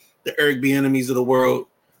Flores, the Eric Bieniemys of the world,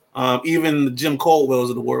 even the Jim Caldwells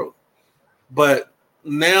of the world. But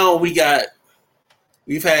now we've had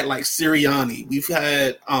like Sirianni. We've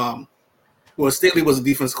had Staley was a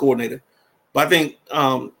defense coordinator. But I think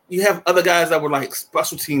you have other guys that were like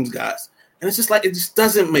special teams guys. And it's just like, it just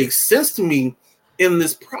doesn't make sense to me in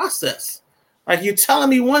this process. Like, you're telling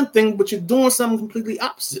me one thing, but you're doing something completely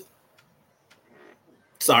opposite.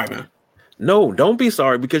 Sorry, man. No, don't be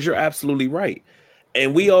sorry, because you're absolutely right.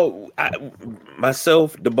 And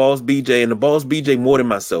myself, the boss BJ, and the boss BJ more than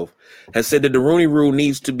myself, has said that the Rooney Rule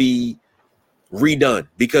needs to be redone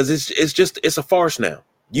because it's a farce now.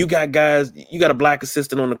 You got guys, you got a black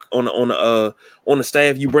assistant on the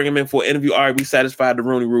staff. You bring him in for an interview. All right, we satisfied the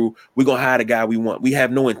Rooney Rule. We're gonna hire the guy we want. We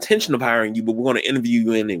have no intention of hiring you, but we're gonna interview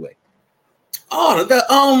you anyway. What's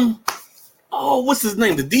his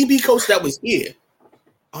name? The DB coach that was here.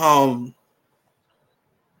 God,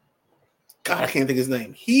 I can't think of his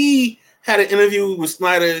name. He had an interview with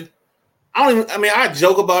Snyder. I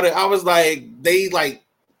joke about it. I was like, they like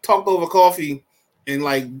talked over coffee, and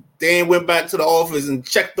like Dan went back to the office and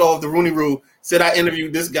checked off the Rooney Rule. Said I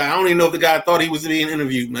interviewed this guy. I don't even know if the guy thought he was being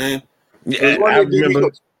interviewed, man. Yeah, I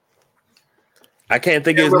remember. I can't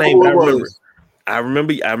think of his name, but I remember. I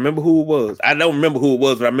remember who it was. I don't remember who it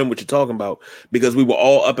was, but I remember what you're talking about because we were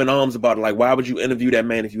all up in arms about it. Like, why would you interview that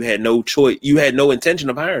man if you had no choice? You had no intention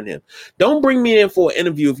of hiring him. Don't bring me in for an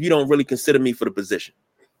interview if you don't really consider me for the position.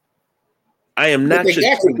 I am not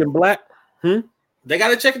your token black. They got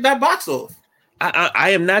to check that box off. I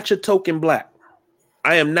am not your token black.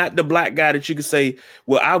 I am not the black guy that you can say,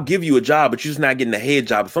 well, I'll give you a job, but you're just not getting a head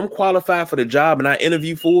job. If I'm qualified for the job and I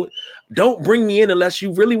interview for it, don't bring me in unless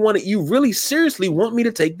you really want it. You really seriously want me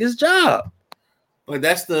to take this job. But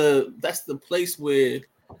that's the place where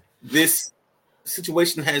this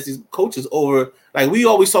situation has these coaches over. Like, we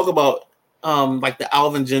always talk about like the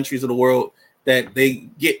Alvin Gentrys of the world, that they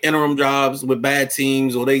get interim jobs with bad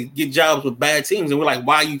teams or they get jobs with bad teams. And we're like,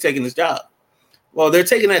 why are you taking this job? Well, they're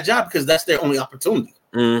taking that job because that's their only opportunity.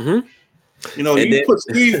 Mm-hmm. You know, you put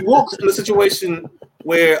Steve Wilkes in a situation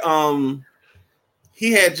where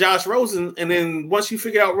he had Josh Rosen, and then once you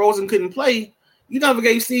figured out Rosen couldn't play, you never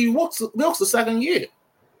gave Steve Wilkes the second year.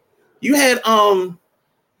 You had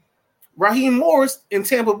Raheem Morris in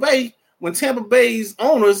Tampa Bay when Tampa Bay's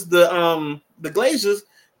owners, the Glazers,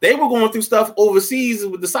 they were going through stuff overseas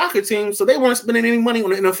with the soccer team, so they weren't spending any money on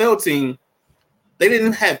the NFL team. They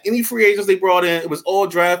didn't have any free agents they brought in. It was all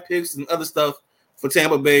draft picks and other stuff for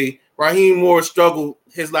Tampa Bay. Raheem Morris struggled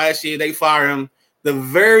his last year. They fired him. The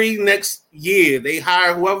very next year, they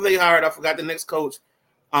hired whoever they hired. I forgot the next coach.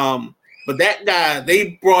 But that guy,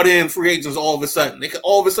 they brought in free agents all of a sudden. They could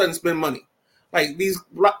all of a sudden spend money. Like these,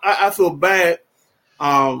 I feel bad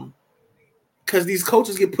because these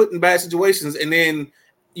coaches get put in bad situations and then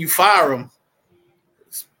you fire them.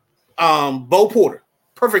 Bo Porter,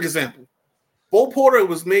 perfect example. Bo Porter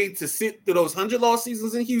was made to sit through those 100-loss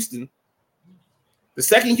seasons in Houston. The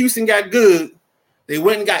second Houston got good, they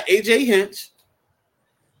went and got AJ Hinch,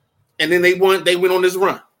 and then they went on this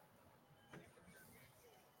run.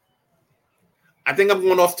 I think I'm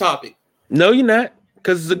going off topic. No, you're not,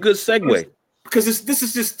 because it's a good segue. Because this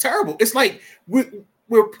is just terrible. It's like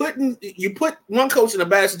you put one coach in a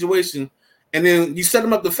bad situation, and then you set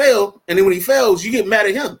him up to fail, and then when he fails, you get mad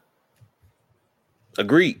at him.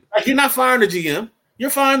 Agreed. Like, you're not firing the GM, you're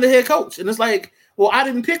firing the head coach, and it's like, well, I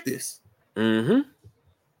didn't pick this. Mm-hmm. You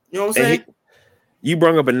know what I'm saying? You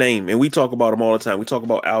brought up a name, and we talk about him all the time. We talk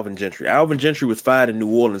about Alvin Gentry. Alvin Gentry was fired in New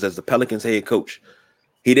Orleans as the Pelicans head coach.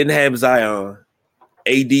 He didn't have Zion.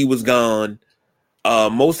 AD was gone.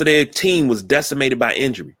 Most of their team was decimated by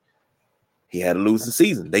injury. He had a losing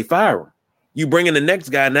season. They fire him. You bring in the next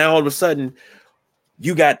guy. Now all of a sudden,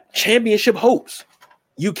 you got championship hopes.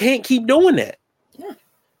 You can't keep doing that. Yeah.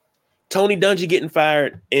 Tony Dungy getting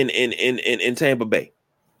fired in Tampa Bay.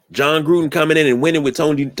 John Gruden coming in and winning with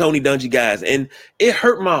Tony Dungy guys. And it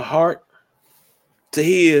hurt my heart to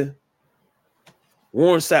hear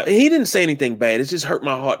Warren Sapp, he didn't say anything bad. It just hurt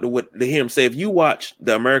my heart to hear him say, if you watch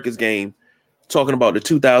the America's game talking about the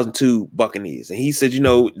 2002 Buccaneers, and he said,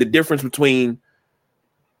 the difference between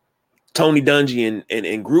Tony Dungy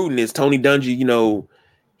and Gruden is Tony Dungy,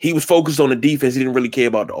 he was focused on the defense. He didn't really care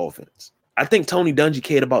about the offense. I think Tony Dungy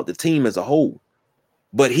cared about the team as a whole,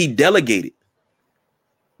 but he delegated.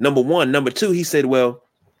 Number one. Number two, he said, well,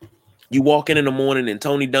 you walk in the morning and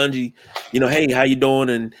Tony Dungy, hey, how you doing?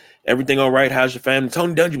 And everything all right? How's your family?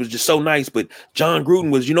 Tony Dungy was just so nice, but John Gruden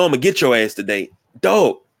was, I'm going to get your ass today.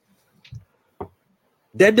 Dog,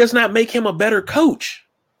 that does not make him a better coach.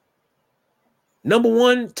 Number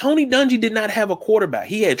one, Tony Dungy did not have a quarterback.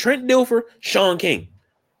 He had Trent Dilfer, Sean King.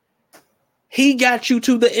 He got you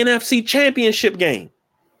to the NFC Championship game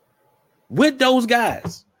with those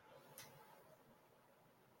guys.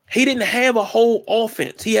 He didn't have a whole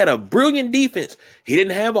offense. He had a brilliant defense. He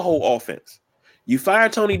didn't have a whole offense. You fire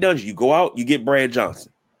Tony Dungy. You go out, you get Brad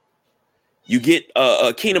Johnson. You get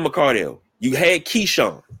Keenan McCardell. You had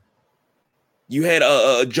Keyshawn. You had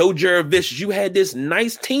Joe Jurevicius. You had this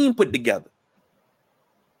nice team put together.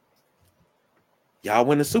 Y'all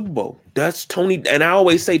win the Super Bowl. That's Tony. And I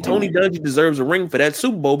always say Tony Dungy deserves a ring for that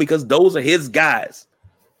Super Bowl because those are his guys.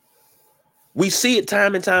 We see it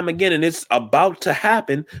time and time again, and it's about to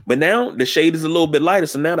happen. But now the shade is a little bit lighter,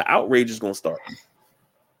 so now the outrage is going to start.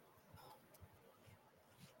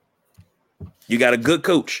 You got a good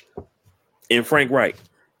coach in Frank Reich,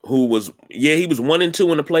 who was, he was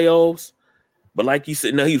 1-2 in the playoffs. But like you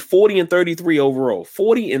said, no, he's 40-33 overall.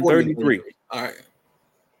 40-33. All right.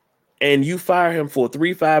 And you fire him for a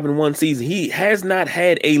 3-5-1 season. He has not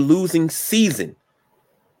had a losing season.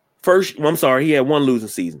 He had one losing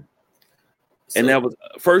season. And that was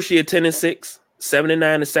first year 10-6,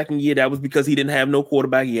 7-9 the second year. That was because he didn't have no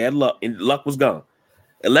quarterback. He had luck, and luck was gone.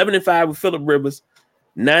 11-5 with Phillip Rivers,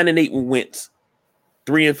 9-8 with Wentz,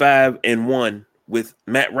 3-5-1 with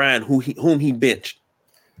Matt Ryan, whom he benched.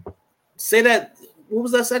 Say that. What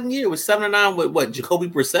was that second year? It was 7-9 with what? Jacoby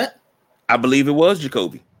Brissett? I believe it was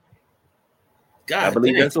Jacoby. God, I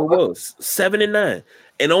believe that's what it was. 7-9,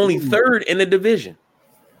 and only third in the division.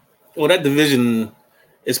 Well, that division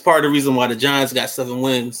is part of the reason why the Giants got 7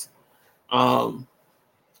 wins, or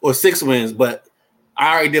 6 wins. But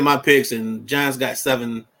I already did my picks, and Giants got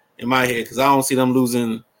 7 in my head because I don't see them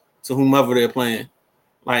losing to whomever they're playing.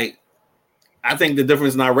 Like, I think the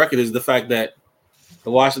difference in our record is the fact that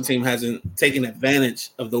the Washington team hasn't taken advantage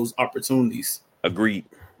of those opportunities. Agreed.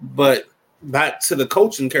 But back to the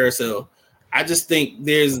coaching carousel, I just think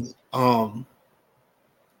there's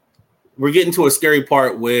we're getting to a scary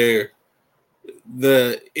part where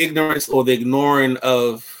the ignorance or the ignoring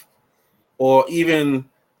of, or even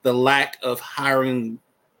the lack of hiring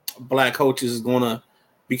black coaches is going to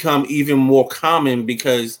become even more common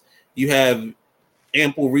because you have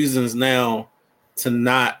ample reasons now to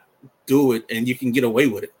not do it, and you can get away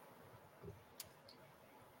with it.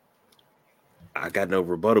 I got no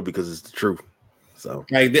rebuttal because it's the truth. So,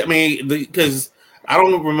 like, I mean, because I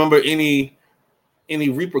don't remember any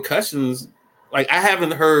repercussions. Like, I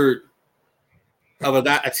haven't heard of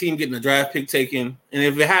a team getting a draft pick taken, and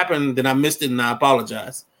if it happened, then I missed it, and I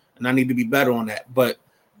apologize, and I need to be better on that. But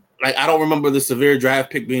like, I don't remember the severe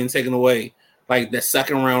draft pick being taken away, like that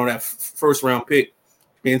second round, that first round pick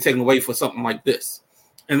being taken away for something like this.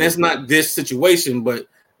 And that's not this situation, but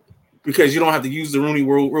because you don't have to use the Rooney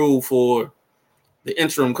Rule for the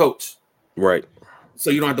interim coach, right?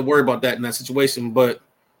 So you don't have to worry about that in that situation. But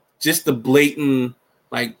just the blatant,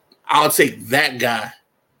 like, I'll take that guy.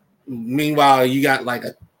 Meanwhile, you got like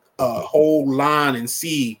a whole line and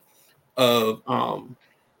sea of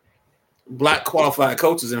black qualified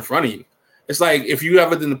coaches in front of you. It's like if you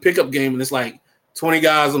ever did the pickup game and it's like 20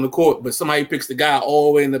 guys on the court, but somebody picks the guy all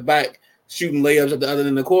the way in the back shooting layups at the other end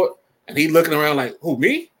of the court, and he looking around like, who,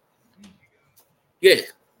 me? Yeah.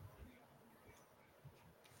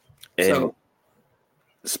 And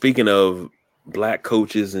speaking of black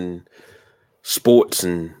coaches and sports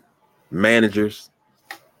and managers,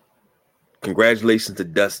 congratulations to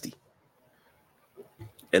Dusty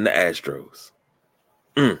and the Astros.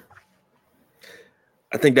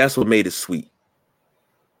 I think that's what made it sweet.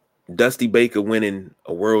 Dusty Baker winning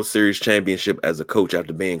a World Series championship as a coach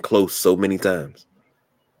after being close so many times.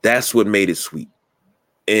 That's what made it sweet.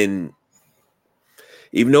 And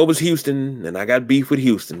even though it was Houston, and I got beef with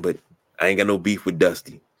Houston, but I ain't got no beef with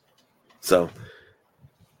Dusty. So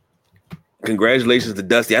congratulations to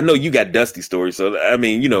Dusty. I know you got Dusty stories. So, I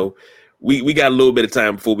mean, we got a little bit of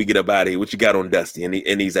time before we get up out of here. What you got on Dusty and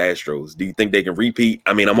these Astros? Do you think they can repeat?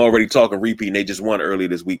 I mean, I'm already talking repeat, and they just won earlier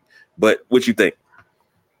this week. But what you think?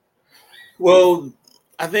 Well,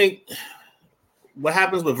 I think what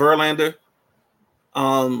happens with Verlander,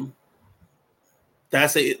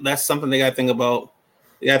 that's something they got to think about.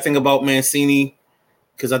 They got to think about Mancini,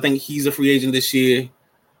 because I think he's a free agent this year.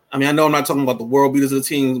 I mean, I know I'm not talking about the world beaters of the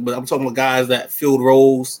teams, but I'm talking about guys that filled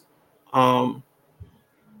roles. I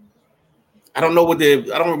don't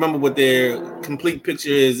remember what their complete picture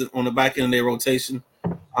is on the back end of their rotation.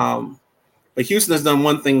 But Houston has done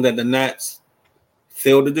one thing that the Nats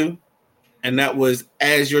failed to do, and that was,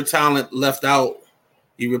 as your talent left out,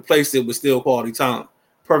 you replaced it with still quality talent.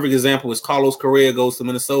 Perfect example is Carlos Correa goes to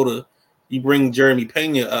Minnesota. You bring Jeremy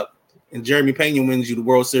Pena up, and Jeremy Pena wins you the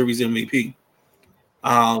World Series MVP.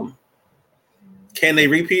 Can they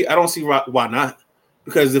repeat? I don't see why not.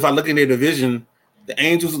 Because if I look in their division, the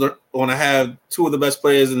Angels are going to have two of the best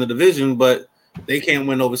players in the division, but they can't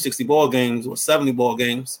win over 60 ball games or 70 ball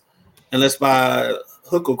games unless by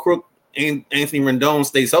hook or crook Anthony Rendon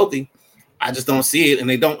stays healthy. I just don't see it, and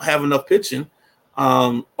they don't have enough pitching.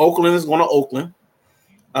 Oakland is going to Oakland.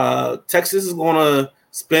 Texas is going to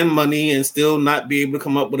spend money and still not be able to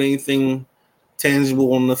come up with anything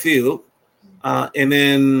tangible on the field. And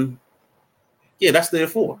then, that's their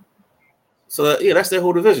four. So, that's their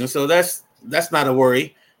whole division. So that's not a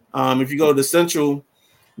worry. If you go to the Central,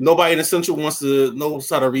 nobody in the Central knows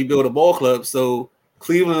how to rebuild a ball club. So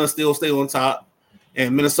Cleveland will still stay on top,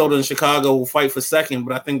 and Minnesota and Chicago will fight for second.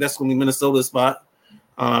 But I think that's going to be Minnesota's spot,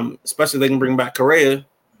 especially if they can bring back Correa.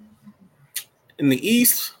 In the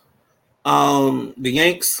East, the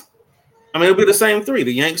Yanks, it'll be the same three: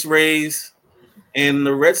 the Yanks, Rays, and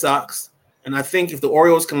the Red Sox. And I think if the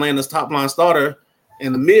Orioles can land this top line starter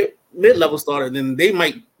and the mid-level starter, then they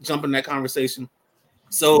might jump in that conversation.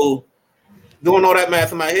 So doing all that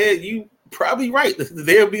math in my head, you probably right.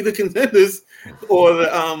 They'll be the contenders, or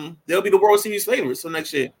they'll be the World Series favorites for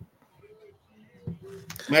next year.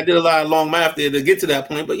 I did a lot of long math there to get to that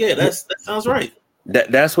point, but that sounds right.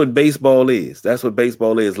 That's what baseball is. That's what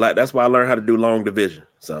baseball is. Like, that's why I learned how to do long division.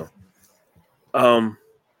 So,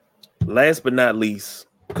 last but not least,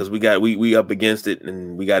 because we up against it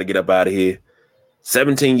and we got to get up out of here.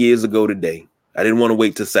 17 years ago today, I didn't want to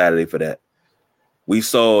wait till Saturday for that. We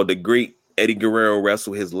saw the great Eddie Guerrero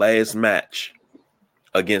wrestle his last match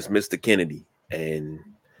against Mr. Kennedy. And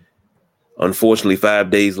unfortunately,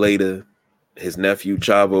 5 days later, his nephew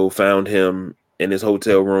Chavo found him in his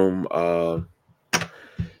hotel room.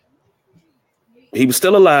 He was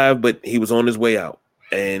still alive, but he was on his way out.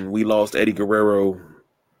 And we lost Eddie Guerrero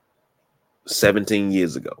 17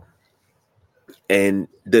 years ago. And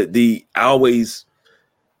I always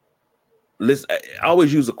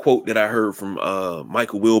use a quote that I heard from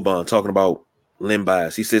Michael Wilbon talking about limb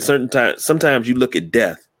bias. He said sometimes you look at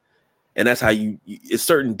death, and that's how it's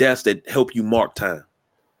certain deaths that help you mark time.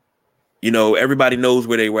 Everybody knows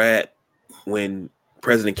where they were at when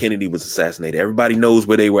President Kennedy was assassinated. Everybody knows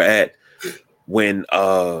where they were at when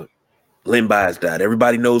Len Bias died.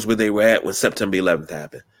 Everybody knows where they were at when September 11th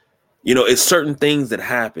happened. It's certain things that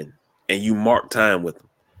happen, and you mark time with them.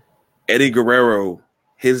 Eddie Guerrero,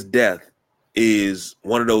 his death is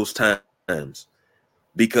one of those times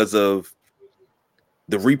because of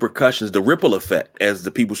the repercussions, the ripple effect, as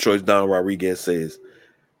the People's Choice Don Rodriguez says.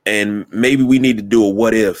 And maybe we need to do a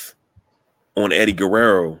what if on Eddie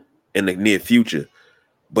Guerrero in the near future.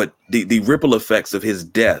 But the ripple effects of his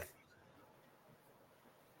death,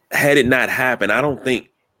 had it not happened, I don't think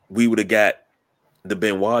we would have got the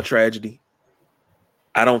Benoit tragedy.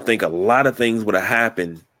 I don't think a lot of things would have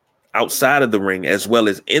happened outside of the ring as well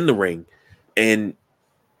as in the ring. And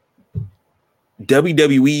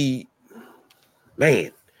WWE,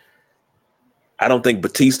 man, I don't think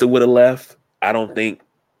Batista would have left. I don't think,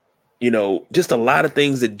 just a lot of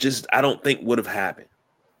things that I don't think would have happened.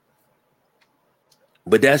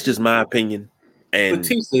 But that's just my opinion. And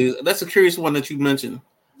Batista, that's a curious one that you mentioned.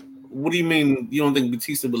 What do you mean you don't think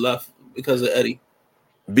Batista would have left because of Eddie?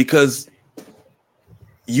 Because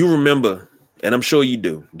you remember, and I'm sure you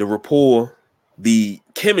do, the rapport, the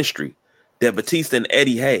chemistry that Batista and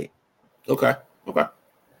Eddie had. Okay.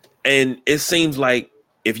 And it seems like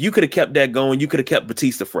if you could have kept that going, you could have kept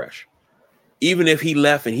Batista fresh. Even if he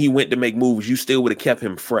left and he went to make moves, you still would have kept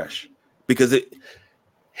him fresh. Because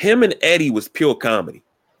him and Eddie was pure comedy.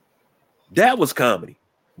 That was comedy.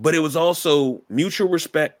 But it was also mutual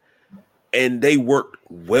respect, and they worked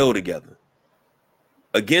well together.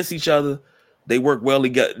 Against each other, they worked well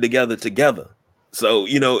together. So,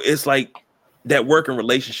 it's like that working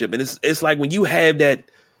relationship. And it's like when you have that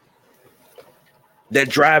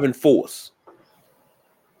driving force,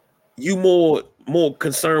 you more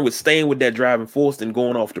concerned with staying with that driving force than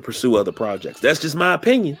going off to pursue other projects. That's just my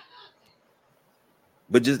opinion.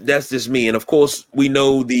 But that's just me. And of course, we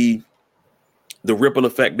know the the ripple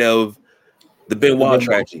effect of the Benoit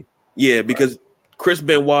tragedy. Yeah, because Chris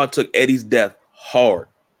Benoit took Eddie's death hard.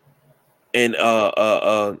 And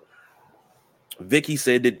Vicky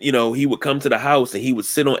said that, you know, he would come to the house and he would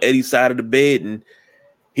sit on Eddie's side of the bed and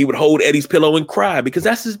he would hold Eddie's pillow and cry because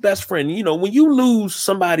that's his best friend. You know, when you lose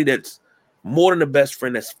somebody that's more than a best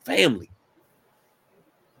friend, that's family.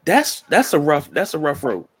 That's a rough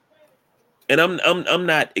road. And I'm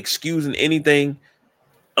not excusing anything.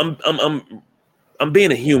 I'm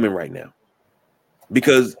being a human right now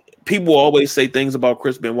because people always say things about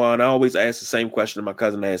Chris Benoit, and I always ask the same question my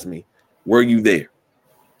cousin asked me: were you there?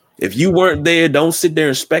 If you weren't there, don't sit there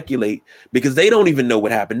and speculate because they don't even know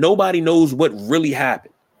what happened. Nobody knows what really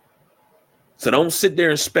happened. So don't sit there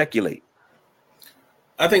and speculate.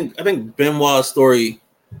 I think Benoit's story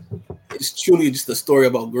is truly just a story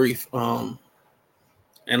about grief. And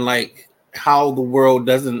like how the world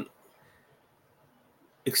doesn't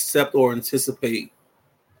accept or anticipate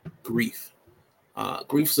grief.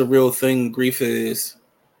 Grief is a real thing. Grief should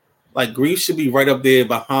be right up there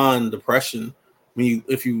behind depression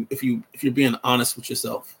if you're being honest with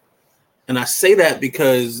yourself. And I say that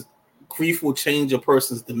because grief will change a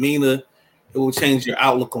person's demeanor. It will change your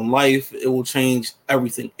outlook on life. It will change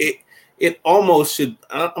everything. It almost should.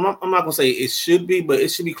 I'm not gonna say it should be, but it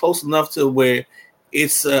should be close enough to where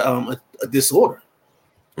it's a disorder.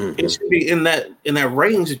 Mm-hmm. It should be in that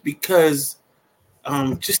range because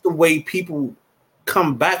just the way people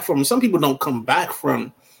come back from. Some people don't come back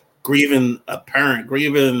from grieving a parent,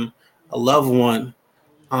 grieving a loved one.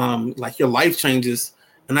 Like your life changes,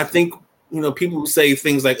 and I think people say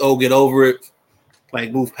things like, "Oh, get over it."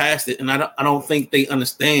 Like move past it, and I don't think they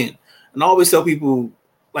understand. And I always tell people,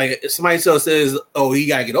 like if somebody else says, "Oh, you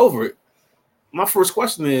gotta get over it," my first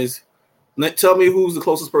question is, tell me who's the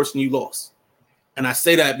closest person you lost. And I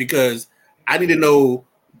say that because I need to know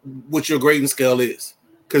what your grading scale is.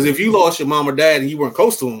 Because if you lost your mom or dad and you weren't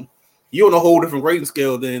close to them, you're on a whole different grading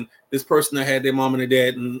scale than this person that had their mom and their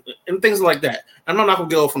dad and things like that. And I'm not gonna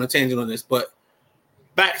get off on a tangent on this, but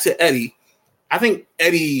back to Eddie. I think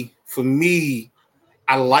Eddie, for me,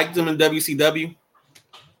 I liked him in WCW,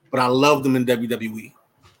 but I loved him in WWE.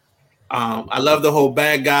 I love the whole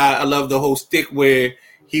bad guy. I love the whole stick where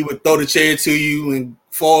he would throw the chair to you and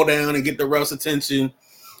fall down and get the ref's attention.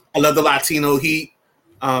 I love the Latino heat.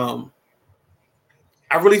 I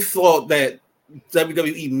really thought that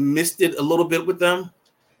WWE missed it a little bit with them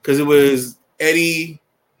because it was Eddie,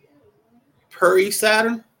 Perry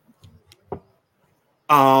Saturn,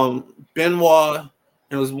 Benoit,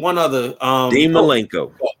 and it was one other. Dean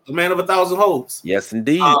Malenko. The man of 1,000 holds. Yes,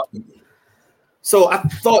 indeed. So I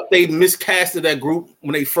thought they miscasted that group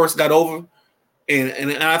when they first got over.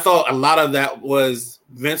 And I thought a lot of that was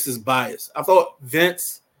Vince's bias. I thought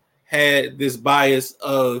Vince had this bias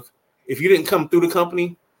of if you didn't come through the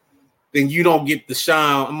company, then you don't get the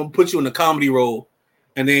shine. I'm going to put you in a comedy role.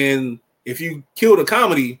 And then if you kill the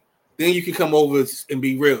comedy, then you can come over and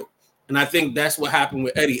be real. And I think that's what happened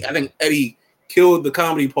with Eddie. I think Eddie killed the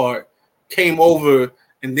comedy part, came over,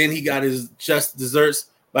 and then he got his just desserts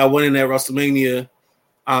by winning at WrestleMania.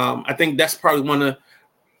 I think that's probably one of.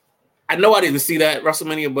 I know I didn't see that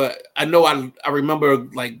WrestleMania, but I know I remember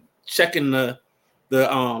like checking the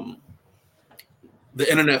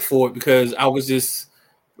internet for it because I was just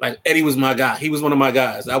like Eddie was my guy. He was one of my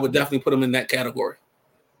guys. I would definitely put him in that category.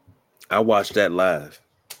 I watched that live.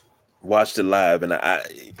 Watched it live, and I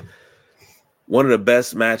one of the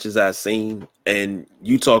best matches I've seen. And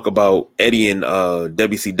you talk about Eddie and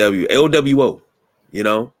WCW, LWO,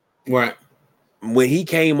 right? When he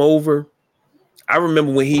came over, I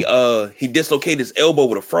remember when he dislocated his elbow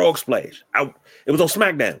with a frog splash. It was on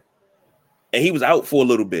SmackDown, and he was out for a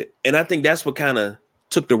little bit. And I think that's what kind of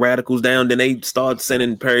took the Radicals down. Then they started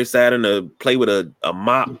sending Perry Saturn to play with a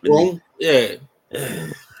mop. Yeah.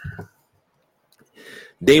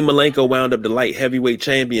 Dean Malenko wound up the light heavyweight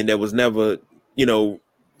champion that was never,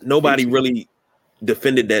 nobody really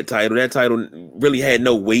defended that title. That title really had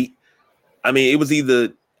no weight. I mean, it was either,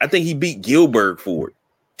 I think he beat Gilbert for it.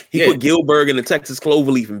 He put Gilbert in the Texas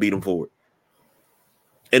Cloverleaf and beat him for it.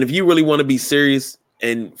 And if you really want to be serious,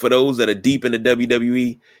 and for those that are deep in the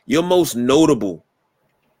WWE, your most notable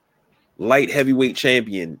light heavyweight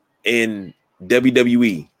champion in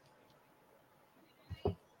WWE,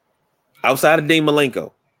 outside of Dean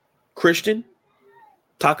Malenko, Christian,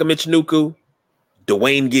 Taka Michinoku,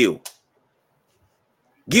 Dwayne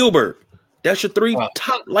Gilbert. That's your three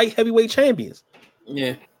top light heavyweight champions.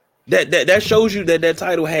 Yeah. That shows you that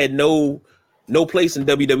title had no place in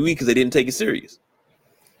WWE because they didn't take it serious.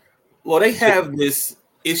 Well, they have this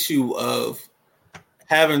issue of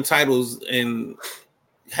having titles and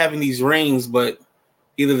having these reigns, but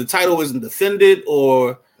either the title isn't defended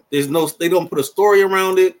or they don't put a story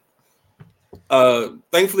around it.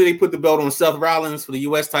 Thankfully, they put the belt on Seth Rollins for the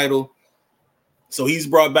U.S. title, so he's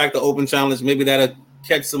brought back the open challenge. Maybe that'll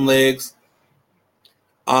catch some legs.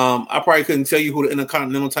 I probably couldn't tell you who the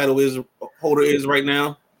Intercontinental title holder is right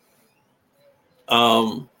now.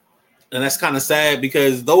 And that's kind of sad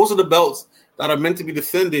because those are the belts that are meant to be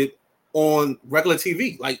defended on regular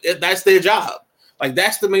TV. Like that's their job. Like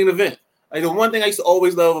that's the main event. Like the one thing I used to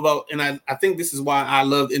always love about, and I think this is why I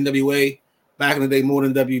loved NWA back in the day more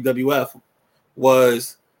than WWF,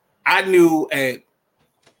 was I knew at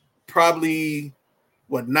probably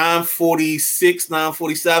 9:46,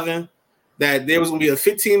 9:47 that there was going to be a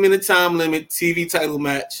 15-minute time limit TV title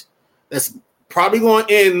match that's probably going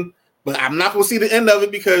to end, but I'm not going to see the end of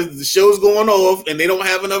it because the show's going off and they don't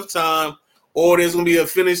have enough time, or there's going to be a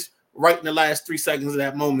finish right in the last 3 seconds of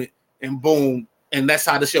that moment, and boom, and that's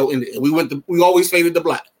how the show ended. We always faded to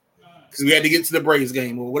black because we had to get to the Braves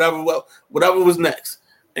game or whatever was next.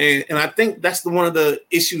 And I think that's one of the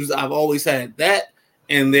issues I've always had. That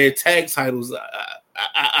and their tag titles,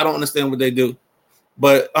 I don't understand what they do.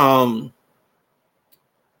 But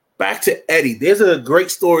back to Eddie. There's a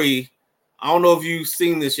great story. I don't know if you've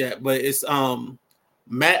seen this yet, but it's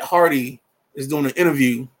Matt Hardy is doing an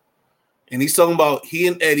interview, and he's talking about he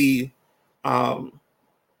and Eddie.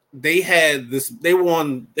 They had this. They were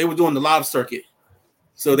doing the live circuit,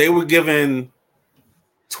 so they were given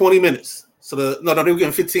 20 minutes. So they were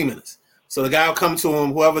given 15 minutes. So the guy will come to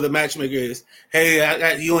him, whoever the matchmaker is. Hey, I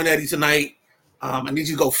got you and Eddie tonight. I need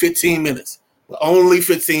you to go 15 minutes, but only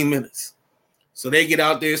 15 minutes. So they get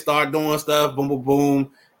out there, start doing stuff, boom, boom,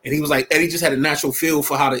 boom. And he was like, Eddie just had a natural feel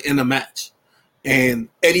for how to end a match. And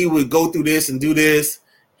Eddie would go through this and do this.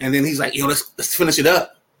 And then he's like, yo, let's finish it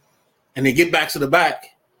up. And they get back to the back.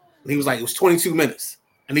 And he was like, it was 22 minutes.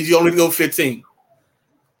 I need you only to go 15.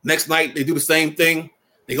 Next night, they do the same thing.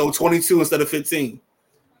 They go 22 instead of 15.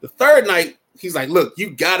 The third night, he's like, look,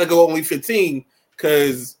 you got to go only 15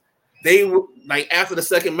 because they were like after the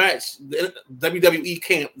second match, the WWE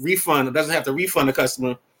can't refund. It doesn't have to refund the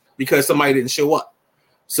customer because somebody didn't show up.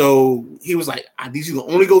 So he was like, I need you to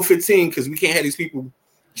only go 15 because we can't have these people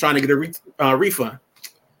trying to get a refund.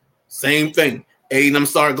 Same thing. Eddie and them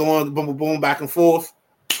started going boom, boom, boom, back and forth,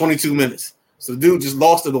 22 minutes. So the dude just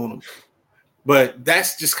lost it on him. But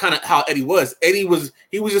that's just kind of how Eddie was. He was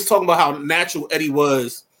just talking about how natural Eddie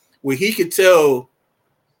was, where he could tell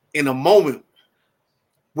in a moment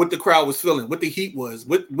what the crowd was feeling, what the heat was,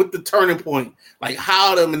 what the turning point, like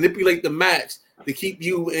how to manipulate the match to keep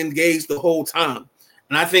you engaged the whole time.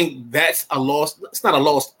 And I think it's not a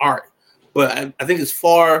lost art, but I think it's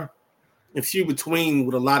far and few between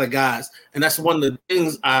with a lot of guys. And that's one of the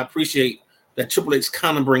things I appreciate that Triple H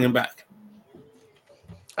kind of bringing back.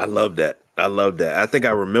 I love that. I think I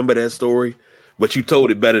remember that story, but you told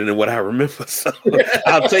it better than what I remember. So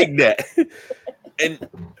I'll take that. And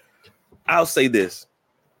I'll say this.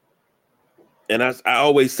 And I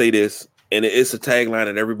always say this, and it's a tagline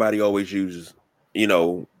that everybody always uses. You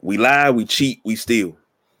know, we lie, we cheat, we steal.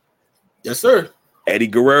 Yes, sir. Eddie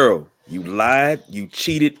Guerrero, you lied, you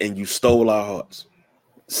cheated, and you stole our hearts.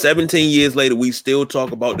 17 years later, we still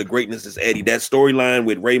talk about the greatness of Eddie. That storyline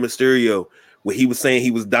with Rey Mysterio, where he was saying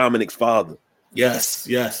he was Dominic's father. Yes.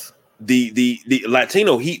 The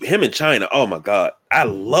Latino, him in China. Oh my God, I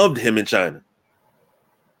loved him in China.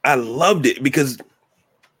 I loved it because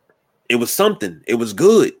it was something. It was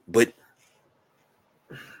good, but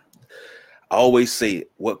I always say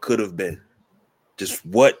it. What could have been? Just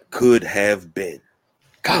what could have been?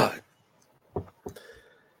 God,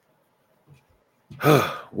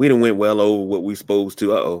 we done went well over what we supposed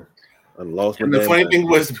to. I lost my. And the funny thing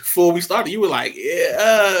was, before we started, you were like,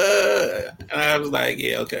 "Yeah," and I was like,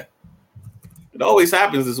 "Yeah, okay." It always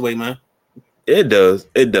happens this way, man. It does,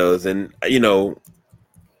 and you know,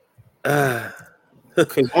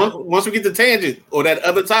 because once we get to tangent or that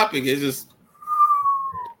other topic, it's just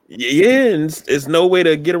and it's no way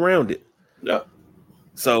to get around it. Yeah.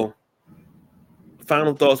 So,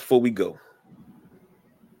 final thoughts before we go.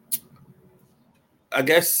 I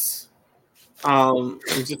guess I'm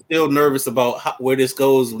just still nervous about where this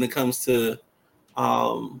goes when it comes to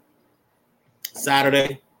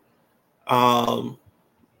Saturday. The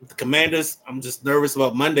Commanders, I'm just nervous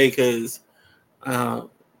about Monday because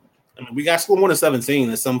we got to score more than 17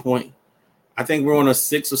 at some point. I think we're on a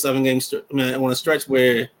 6 or 7 game on a stretch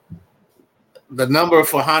where the number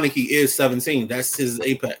for Heinicke is 17. That's his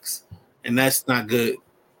apex, and that's not good.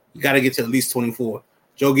 You got to get to at least 24.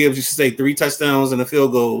 Joe Gibbs used to say 3 touchdowns and a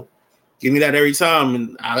field goal. Give me that every time,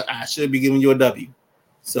 and I should be giving you a W.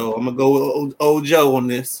 So I'm gonna go with old Joe on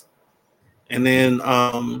this. And then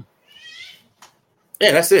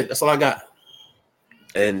that's it. That's all I got.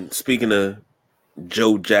 And speaking of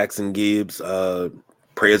Joe Jackson Gibbs,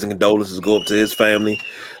 prayers and condolences go up to his family.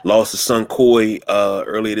 Lost his son Coy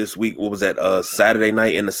earlier this week. What was that? Saturday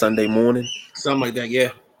night into Sunday morning, something like that.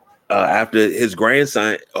 Yeah. After his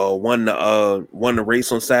grandson won the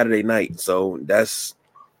race on Saturday night. So that's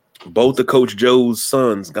both of Coach Joe's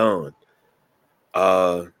sons gone.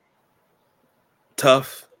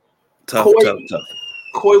 Tough.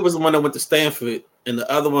 Coy was the one that went to Stanford, and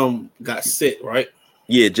the other one got sick, right?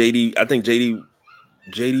 Yeah, JD. I think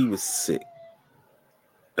JD was sick.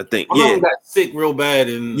 I think got sick real bad,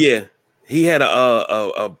 and he had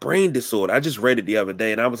a brain disorder. I just read it the other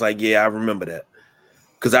day, and I was like, yeah, I remember that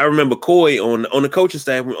because I remember Coy on the coaching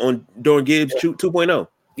staff during Gibbs 2.0.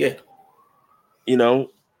 Yeah,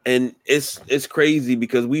 and it's crazy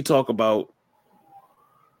because we talk about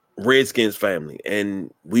Redskins family,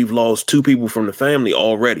 and we've lost 2 people from the family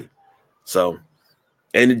already. So,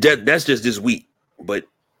 and that's just this week, but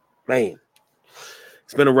man,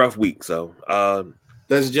 it's been a rough week. So,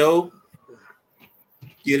 does Joe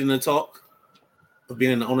get in the talk of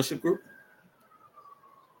being in the ownership group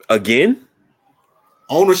again?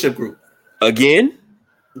 Ownership group again?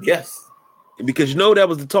 Yes, because that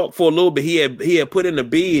was the talk for a little bit. He had put in a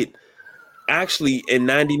bid. Actually, in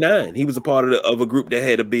 '99, he was a part of a group that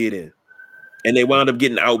had a bid in, and they wound up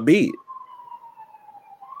getting outbid.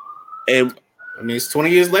 And I mean, it's 20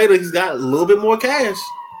 years later. He's got a little bit more cash.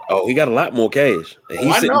 Oh, he got a lot more cash.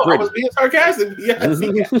 I know. I was being sarcastic. Yes.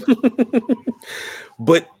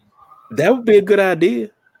 But that would be a good idea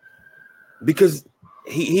because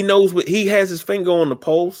he knows what he has his finger on the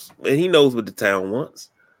pulse, and he knows what the town wants.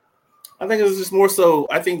 I think it's just more so.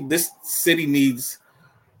 I think this city needs.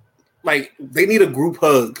 They need a group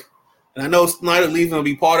hug. And I know Snyder Lee's going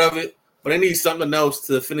to be part of it, but they need something else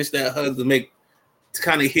to finish that hug to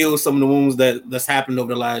kind of heal some of the wounds that's happened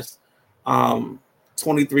over the last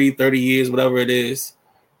 23, 30 years, whatever it is.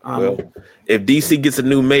 Well, if DC gets a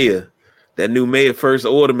new mayor, that new mayor first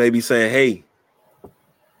order may be saying, hey,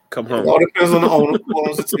 come home. It all depends on the owner who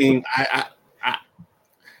owns the team.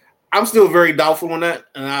 I'm still very doubtful on that,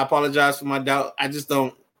 and I apologize for my doubt. I just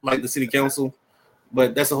don't like the city council.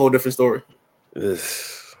 But that's a whole different story.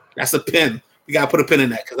 That's a pin. You got to put a pin in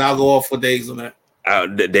that because I'll go off for days on that.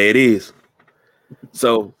 There it is.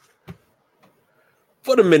 So,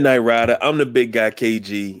 for the Midnight Rider, I'm the big guy,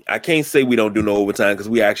 KG. I can't say we don't do no overtime because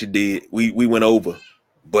we actually did. We went over,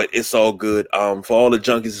 but it's all good. For all the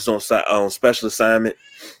junkies that's on special assignment,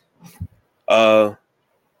 have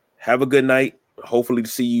a good night. Hopefully to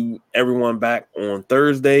see everyone back on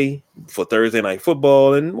Thursday for Thursday Night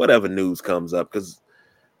Football and whatever news comes up because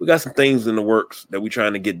we got some things in the works that we're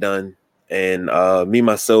trying to get done. And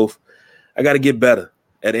myself, I got to get better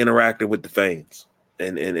at interacting with the fans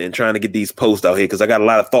and trying to get these posts out here because I got a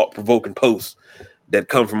lot of thought-provoking posts that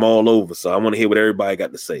come from all over. So I want to hear what everybody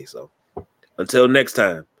got to say. So until next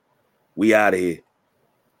time, we out of here.